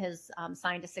now that has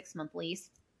signed a 6 month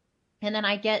lease. And then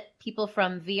I get people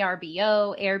from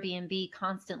VRBO, Airbnb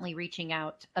constantly reaching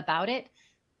out about it.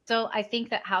 So I think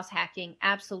that house hacking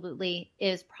absolutely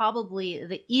is probably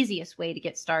the easiest way to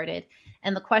get started.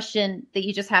 And the question that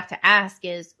you just have to ask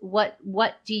is what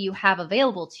do you have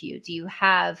available to you? Do you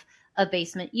have a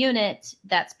basement unit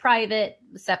that's private,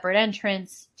 separate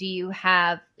entrance? Do you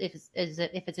have, if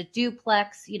it's a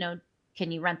duplex, can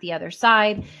you rent the other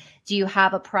side? Do you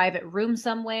have a private room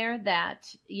somewhere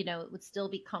that, it would still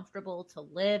be comfortable to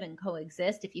live and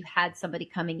coexist if you had somebody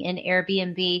coming in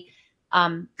Airbnb?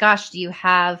 Gosh, do you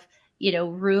have,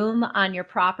 room on your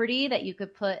property that you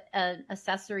could put an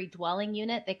accessory dwelling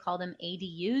unit? They call them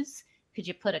ADUs. Could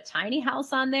you put a tiny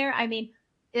house on there? I mean,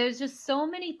 there's just so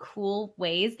many cool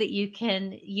ways that you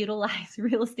can utilize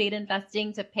real estate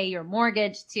investing to pay your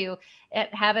mortgage, to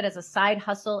have it as a side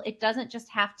hustle. It doesn't just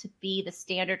have to be the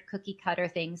standard cookie cutter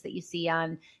things that you see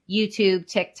on YouTube,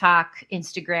 TikTok,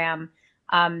 Instagram.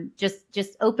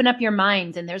 Just open up your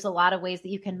mind, and there's a lot of ways that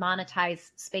you can monetize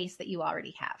space that you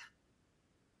already have.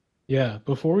 Yeah,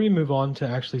 before we move on to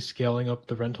actually scaling up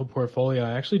the rental portfolio,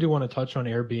 I actually do want to touch on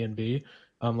Airbnb,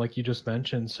 like you just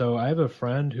mentioned. So I have a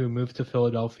friend who moved to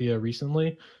Philadelphia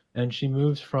recently, and she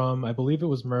moved from, I believe it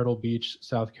was Myrtle Beach,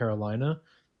 South Carolina.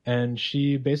 and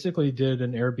she basically did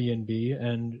an Airbnb,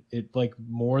 and it like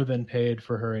more than paid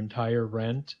for her entire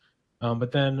rent.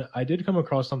 But then I did come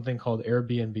across something called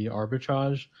Airbnb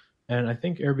arbitrage, and I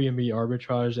think Airbnb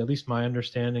arbitrage, at least my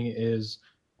understanding, is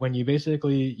when you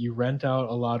basically you rent out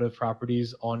a lot of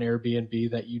properties on Airbnb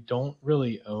that you don't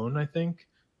really own, I think,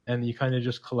 and you kind of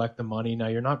just collect the money. Now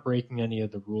you're not breaking any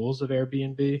of the rules of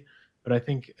Airbnb, but I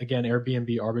think again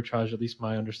Airbnb arbitrage, at least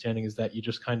my understanding, is that you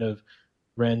just kind of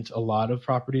rent a lot of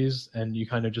properties and you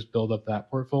kind of just build up that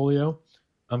portfolio.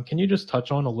 Can you just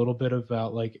touch on a little bit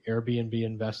about like Airbnb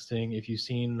investing? If you've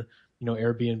seen,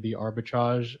 Airbnb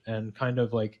arbitrage, and kind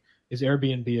of like, is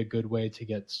Airbnb a good way to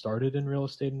get started in real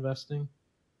estate investing?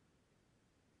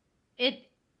 It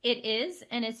it is,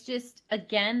 and it's just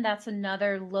again that's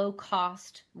another low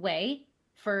cost way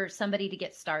for somebody to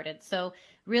get started. So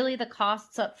really the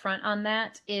costs up front on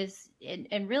that is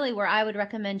and really where I would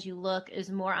recommend you look is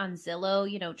more on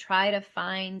Zillow. Try to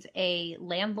find a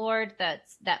landlord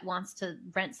that wants to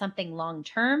rent something long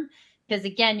term, because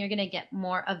again, you're going to get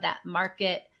more of that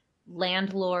market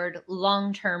landlord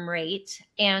long term rate.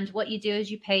 And what you do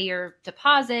is you pay your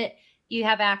deposit, you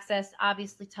have access,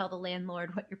 obviously tell the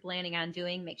landlord what you're planning on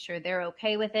doing, make sure they're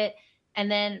okay with it. And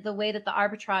then the way that the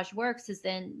arbitrage works is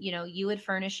then, you would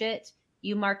furnish it,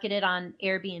 you market it on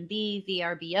Airbnb,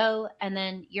 VRBO, and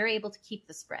then you're able to keep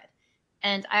the spread.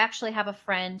 And I actually have a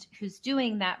friend who's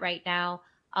doing that right now.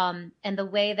 And the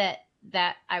way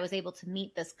that I was able to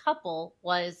meet this couple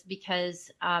was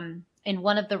because in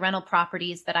one of the rental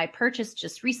properties that I purchased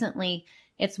just recently,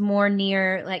 it's more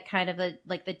near like kind of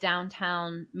like the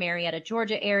downtown Marietta,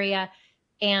 Georgia area.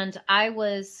 And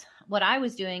what I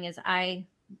was doing is I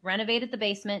renovated the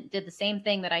basement, did the same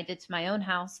thing that I did to my own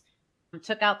house,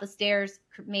 took out the stairs,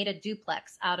 made a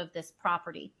duplex out of this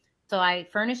property. So I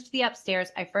furnished the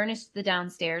upstairs, I furnished the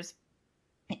downstairs,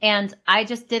 and I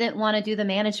just didn't want to do the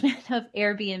management of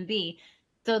Airbnb.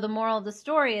 So the moral of the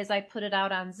story is I put it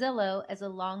out on Zillow as a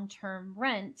long-term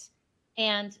rent.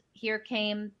 And here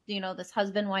came, this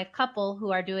husband wife couple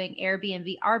who are doing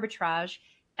Airbnb arbitrage.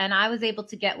 And I was able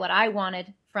to get what I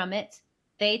wanted from it.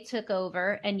 They took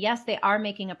over, and yes, they are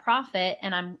making a profit,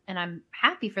 and I'm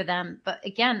happy for them. But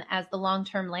again, as the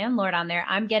long-term landlord on there,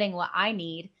 I'm getting what I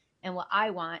need and what I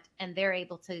want, and they're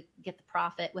able to get the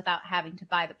profit without having to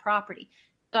buy the property.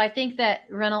 So I think that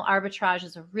rental arbitrage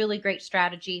is a really great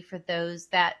strategy for those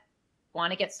that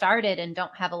want to get started and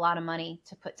don't have a lot of money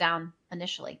to put down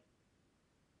initially.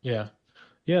 Yeah.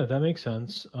 Yeah, that makes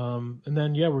sense. And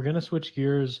then, yeah, we're going to switch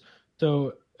gears.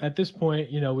 So at this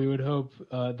point, we would hope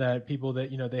that people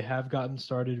that, they have gotten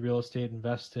started real estate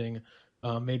investing,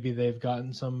 maybe they've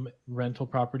gotten some rental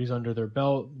properties under their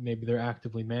belt, maybe they're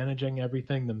actively managing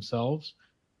everything themselves.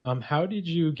 How did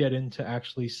you get into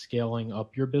actually scaling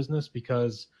up your business?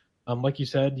 Because, like you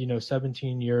said,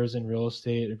 17 years in real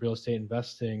estate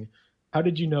investing. How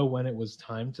did you know when it was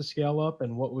time to scale up,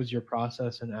 and what was your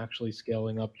process in actually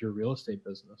scaling up your real estate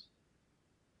business?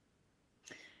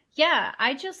 Yeah,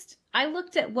 I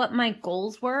looked at what my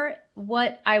goals were,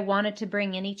 what I wanted to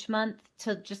bring in each month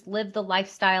to just live the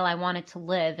lifestyle I wanted to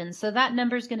live. And so that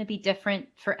number is going to be different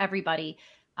for everybody.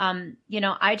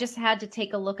 I just had to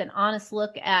take a look, an honest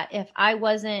look at if I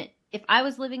was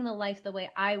living the life the way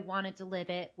I wanted to live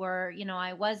it, where,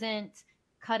 I wasn't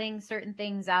cutting certain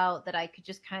things out that I could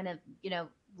just kind of,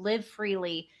 live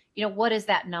freely, what is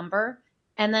that number?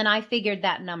 And then I figured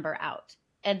that number out.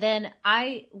 And then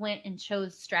I went and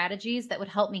chose strategies that would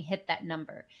help me hit that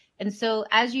number. And so,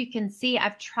 as you can see,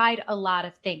 I've tried a lot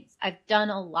of things. I've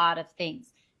done a lot of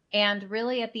things. And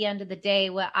really, at the end of the day,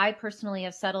 what I personally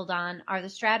have settled on are the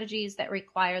strategies that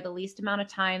require the least amount of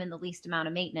time and the least amount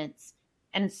of maintenance.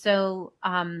 And so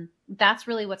that's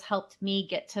really what's helped me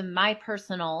get to my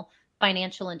personal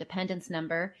financial independence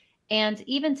number. And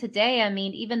even today, I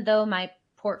mean, even though my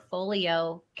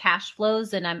portfolio cash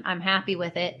flows and I'm happy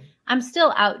with it, I'm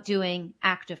still out doing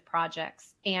active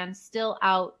projects and still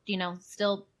out,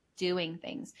 still doing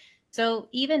things. So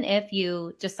even if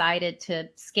you decided to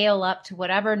scale up to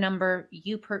whatever number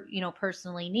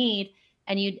personally need,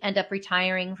 and you end up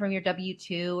retiring from your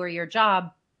W-2 or your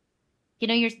job,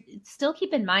 you're still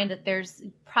keep in mind that there's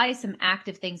probably some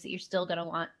active things that you're still going to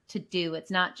want to do.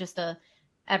 It's not just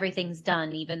everything's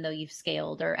done, even though you've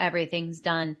scaled, or everything's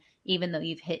done, even though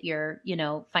you've hit your,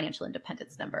 financial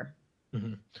independence number.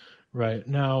 Mhm. Right.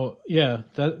 Now, yeah,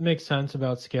 that makes sense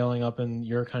about scaling up and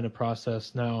your kind of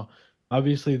process. Now,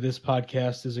 obviously, this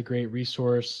podcast is a great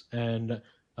resource, and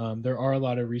there are a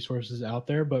lot of resources out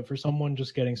there. But for someone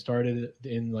just getting started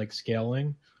in like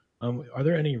scaling, are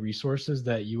there any resources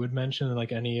that you would mention,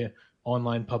 like any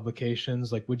online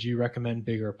publications? Like, would you recommend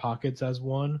Bigger Pockets as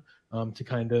one? to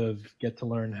kind of get to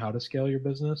learn how to scale your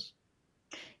business?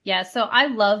 Yeah, so I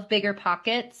love bigger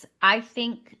pockets. I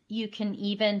think you can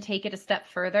even take it a step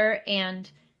further and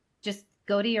just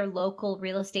go to your local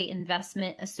real estate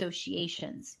investment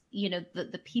associations.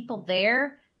 The people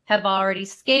there have already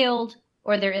scaled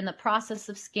or they're in the process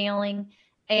of scaling,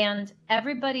 and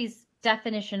everybody's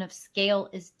definition of scale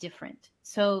is different.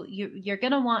 So you're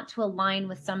going to want to align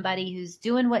with somebody who's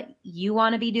doing what you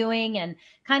want to be doing and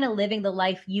kind of living the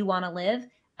life you want to live,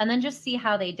 and then just see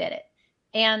how they did it.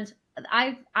 And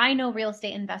I know real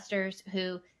estate investors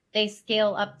who they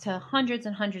scale up to hundreds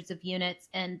and hundreds of units,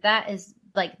 and that is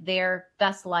like their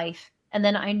best life. And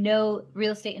then I know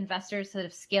real estate investors that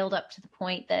have scaled up to the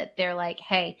point that they're like,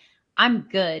 hey, I'm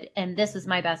good and this is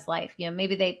my best life.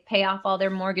 Maybe they pay off all their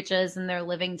mortgages and they're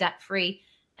living debt free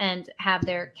and have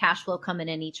their cash flow coming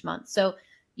in each month. So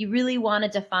you really want to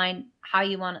define how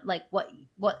you want, like what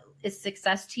is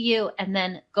success to you, and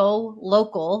then go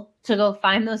local to go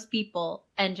find those people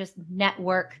and just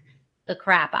network the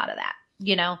crap out of that.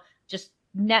 Just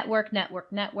network.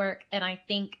 And I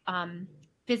think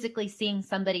physically seeing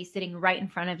somebody sitting right in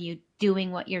front of you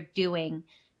doing what you're doing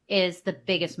is the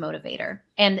biggest motivator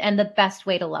and the best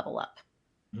way to level up.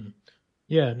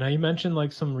 Yeah. Now you mentioned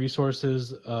like some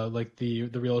resources, like the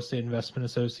Real Estate Investment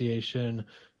Association.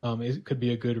 It could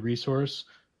be a good resource.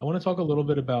 I want to talk a little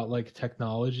bit about like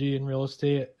technology in real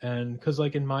estate, and because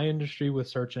like in my industry with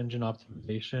search engine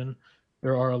optimization,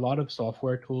 there are a lot of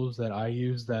software tools that I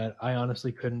use that I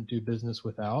honestly couldn't do business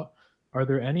without. Are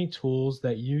there any tools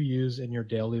that you use in your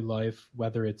daily life,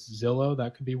 whether it's Zillow,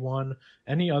 that could be one,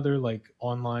 any other like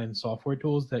online software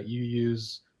tools that you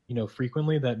use,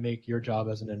 frequently that make your job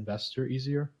as an investor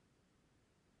easier?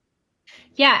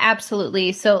 Yeah,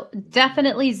 absolutely. So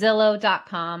definitely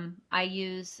Zillow.com. I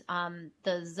use the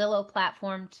Zillow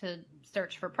platform to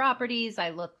search for properties.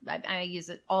 I use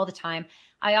it all the time.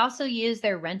 I also use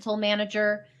their rental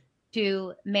manager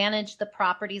to manage the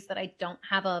properties that I don't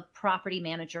have a property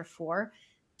manager for.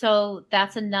 So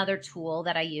that's another tool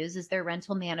that I use, is their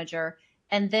rental manager.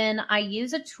 And then I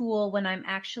use a tool when I'm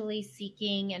actually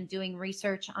seeking and doing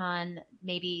research on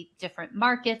maybe different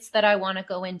markets that I want to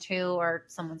go into, or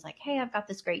someone's like, hey, I've got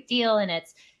this great deal and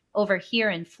it's over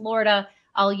here in Florida.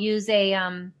 I'll use a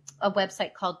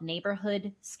website called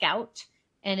Neighborhood Scout,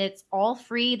 and it's all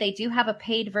free. They do have a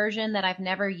paid version that I've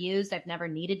never used, I've never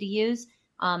needed to use.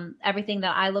 Everything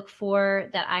that I look for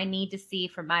that I need to see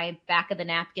for my back of the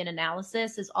napkin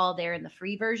analysis is all there in the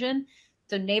free version.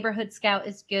 So Neighborhood Scout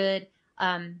is good.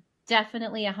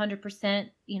 Definitely 100%.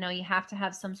 You have to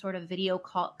have some sort of video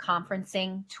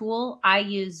conferencing tool. I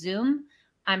use Zoom.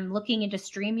 I'm looking into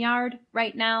StreamYard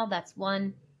right now. That's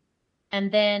one.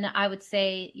 And then I would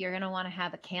say you're going to want to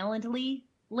have a Calendly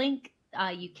link.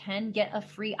 You can get a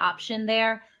free option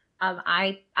there.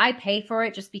 I pay for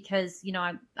it just because,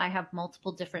 I have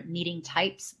multiple different meeting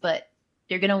types, but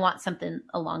you're going to want something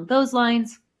along those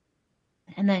lines.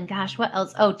 And then, gosh, what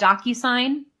else? Oh,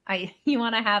 DocuSign. You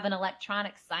want to have an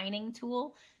electronic signing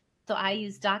tool. So I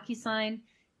use DocuSign.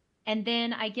 And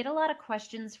then I get a lot of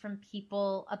questions from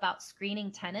people about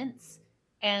screening tenants.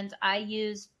 And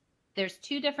there's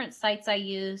two different sites I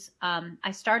use.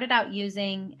 I started out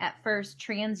using, at first,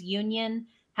 TransUnion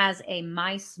has a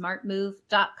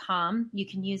mysmartmove.com. You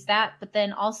can use that. But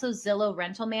then also Zillow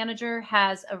Rental Manager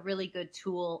has a really good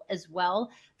tool as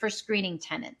well for screening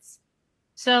tenants.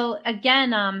 So again,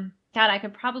 God, I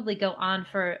could probably go on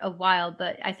for a while,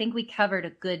 but I think we covered a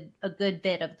good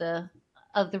bit of the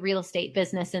real estate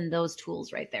business and those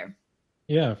tools right there.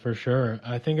 Yeah, for sure.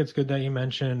 I think it's good that you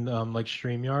mentioned like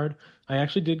StreamYard. I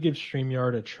actually did give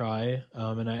StreamYard a try,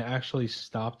 and I actually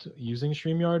stopped using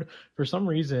StreamYard for some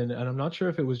reason, and I'm not sure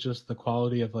if it was just the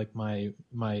quality of like my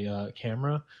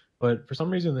camera, but for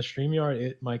some reason the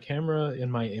StreamYard, my camera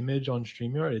and my image on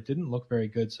StreamYard, it didn't look very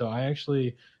good. So I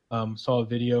actually saw a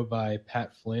video by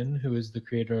Pat Flynn, who is the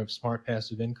creator of Smart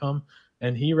Passive Income,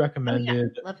 and he Oh yeah,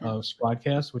 recommended love him.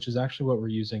 Squadcast, which is actually what we're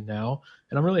using now,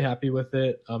 and I'm really happy with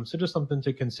it. So just something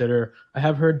to consider. I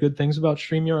have heard good things about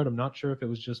StreamYard. I'm not sure if it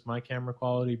was just my camera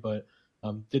quality, but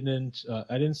didn't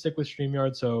I didn't stick with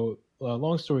StreamYard. So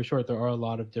long story short, there are a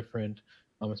lot of different,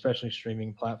 especially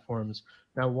streaming platforms.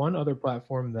 Now, one other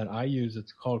platform that I use,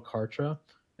 it's called Kartra,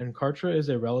 and Kartra is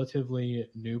a relatively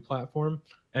new platform,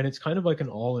 and it's kind of like an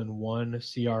all-in-one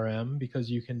CRM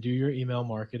because you can do your email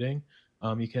marketing,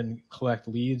 you can collect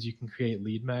leads, you can create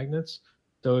lead magnets.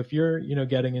 So if you're,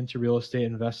 getting into real estate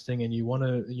investing and you want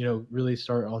to, really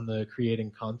start on the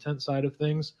creating content side of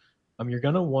things, you're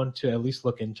going to want to at least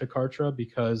look into Kartra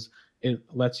because it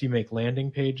lets you make landing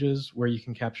pages where you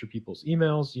can capture people's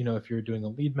emails, if you're doing a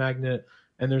lead magnet,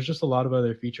 And there's just a lot of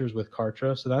other features with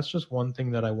Kartra. So that's just one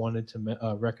thing that I wanted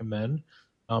to recommend.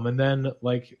 And then,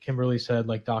 like Kimberly said,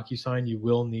 like DocuSign, you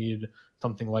will need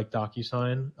something like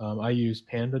DocuSign. I use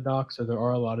PandaDoc, so there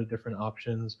are a lot of different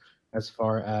options as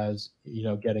far as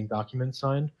getting documents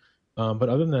signed. But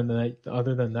other than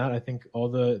that, I think all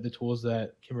the tools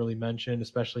that Kimberly mentioned,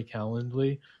 especially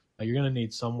Calendly, you're going to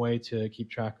need some way to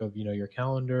keep track of your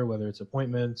calendar, whether it's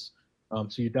appointments.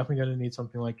 So you're definitely going to need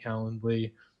something like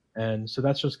Calendly. And so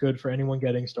that's just good for anyone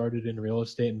getting started in real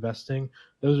estate investing.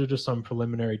 Those are just some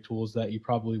preliminary tools that you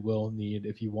probably will need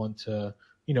if you want to,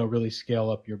 really scale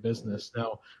up your business.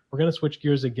 Now, we're going to switch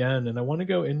gears again, and I want to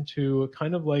go into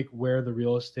kind of like where the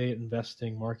real estate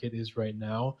investing market is right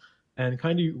now and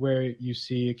kind of where you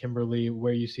see, Kimberly,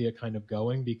 where you see it kind of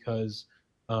going, because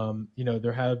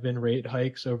there have been rate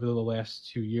hikes over the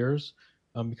last 2 years.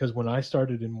 Because when I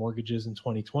started in mortgages in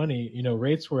 2020,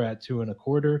 rates were at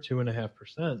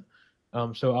 2.25,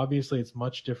 2.5%. So obviously it's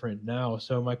much different now.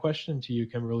 So my question to you,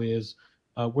 Kimberly, is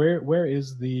where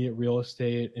is the real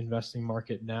estate investing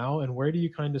market now, and where do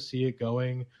you kind of see it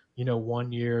going?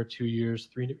 1 year, 2 years,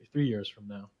 three years from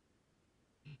now?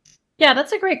 Yeah,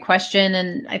 that's a great question.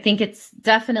 And I think it's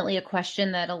definitely a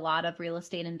question that a lot of real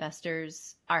estate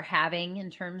investors are having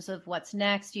in terms of what's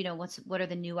next, what are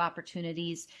the new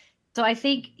opportunities. So I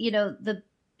think, the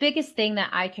biggest thing that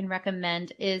I can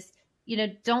recommend is,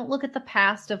 don't look at the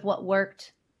past of what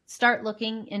worked. Start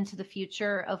looking into the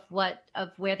future of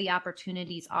where the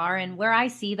opportunities are. And where I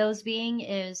see those being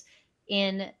is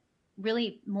in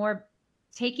really more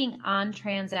taking on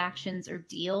transactions or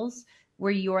deals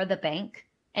where you're the bank.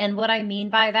 And what I mean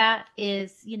by that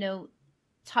is, you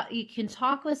can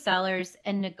talk with sellers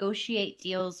and negotiate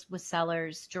deals with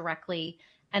sellers directly,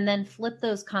 and then flip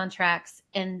those contracts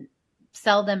and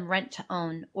sell them rent to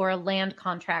own, or a land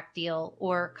contract deal,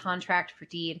 or contract for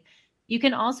deed. You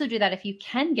can also do that if you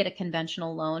can get a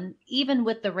conventional loan. Even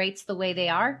with the rates the way they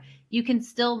are, you can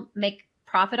still make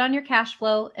profit on your cash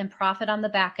flow and profit on the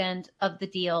back end of the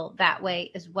deal that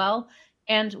way as well.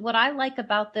 And what I like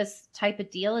about this type of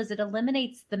deal is it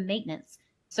eliminates the maintenance.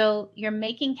 So you're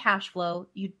making cash flow,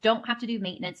 you don't have to do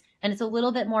maintenance, and it's a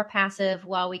little bit more passive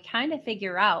while we kind of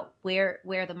figure out where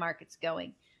the market's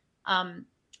going.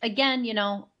 Again,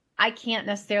 I can't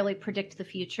necessarily predict the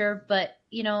future, but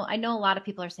I know a lot of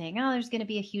people are saying, "Oh, there's going to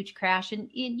be a huge crash," and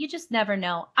you just never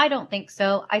know. I don't think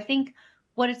so. I think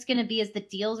what it's going to be is the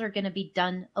deals are going to be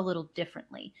done a little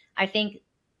differently. I think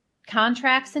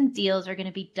contracts and deals are going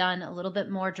to be done a little bit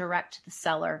more direct to the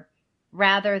seller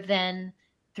rather than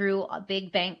through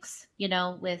big banks,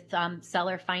 with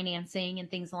seller financing and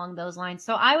things along those lines.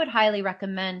 So I would highly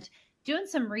recommend doing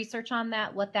some research on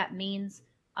that, what that means.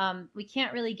 We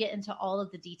can't really get into all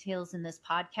of the details in this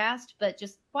podcast, but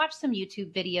just watch some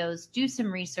YouTube videos, do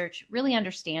some research, really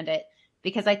understand it,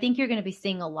 because I think you're going to be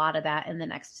seeing a lot of that in the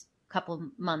next couple of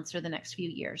months or the next few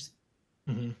years.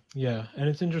 Mm-hmm. Yeah, and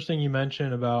it's interesting you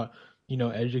mentioned about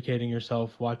educating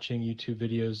yourself, watching YouTube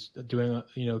videos, doing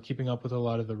keeping up with a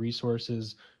lot of the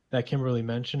resources that Kimberly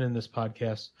mentioned in this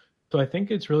podcast. So I think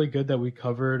it's really good that we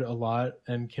covered a lot,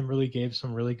 and Kimberly gave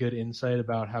some really good insight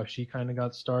about how she kind of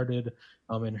got started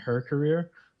in her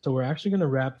career. So we're actually going to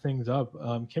wrap things up.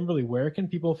 Kimberly, where can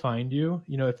people find you?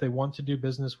 If they want to do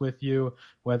business with you,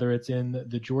 whether it's in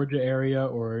the Georgia area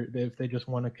or if they just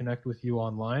want to connect with you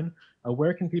online,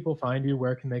 where can people find you?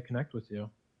 Where can they connect with you?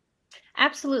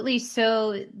 Absolutely.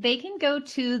 So they can go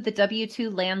to the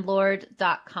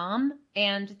w2landlord.com,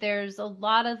 and there's a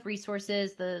lot of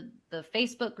resources, the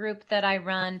Facebook group that I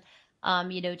run,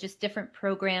 just different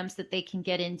programs that they can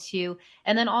get into.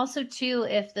 And then also too,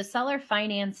 if the seller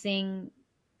financing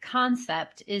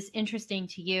concept is interesting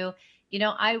to you,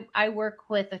 I work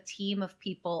with a team of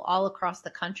people all across the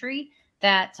country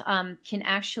that can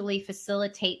actually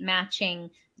facilitate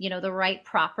matching, the right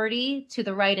property to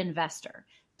the right investor.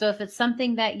 So if it's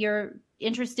something that you're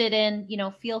interested in,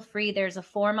 feel free. There's a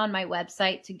form on my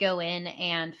website to go in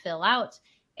and fill out,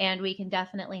 and we can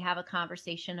definitely have a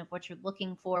conversation of what you're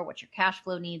looking for, what your cash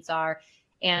flow needs are,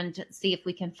 and see if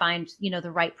we can find,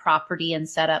 the right property and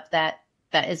setup that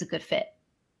is a good fit.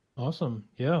 Awesome.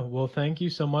 Yeah. Well, thank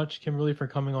you so much, Kimberly, for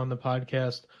coming on the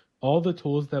podcast. All the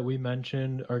tools that we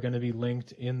mentioned are going to be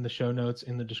linked in the show notes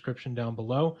in the description down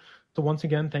below. So, once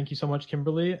again, thank you so much,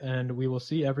 Kimberly, and we will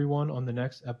see everyone on the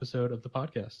next episode of the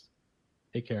podcast.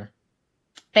 Take care.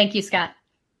 Thank you, Scott.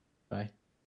 Bye.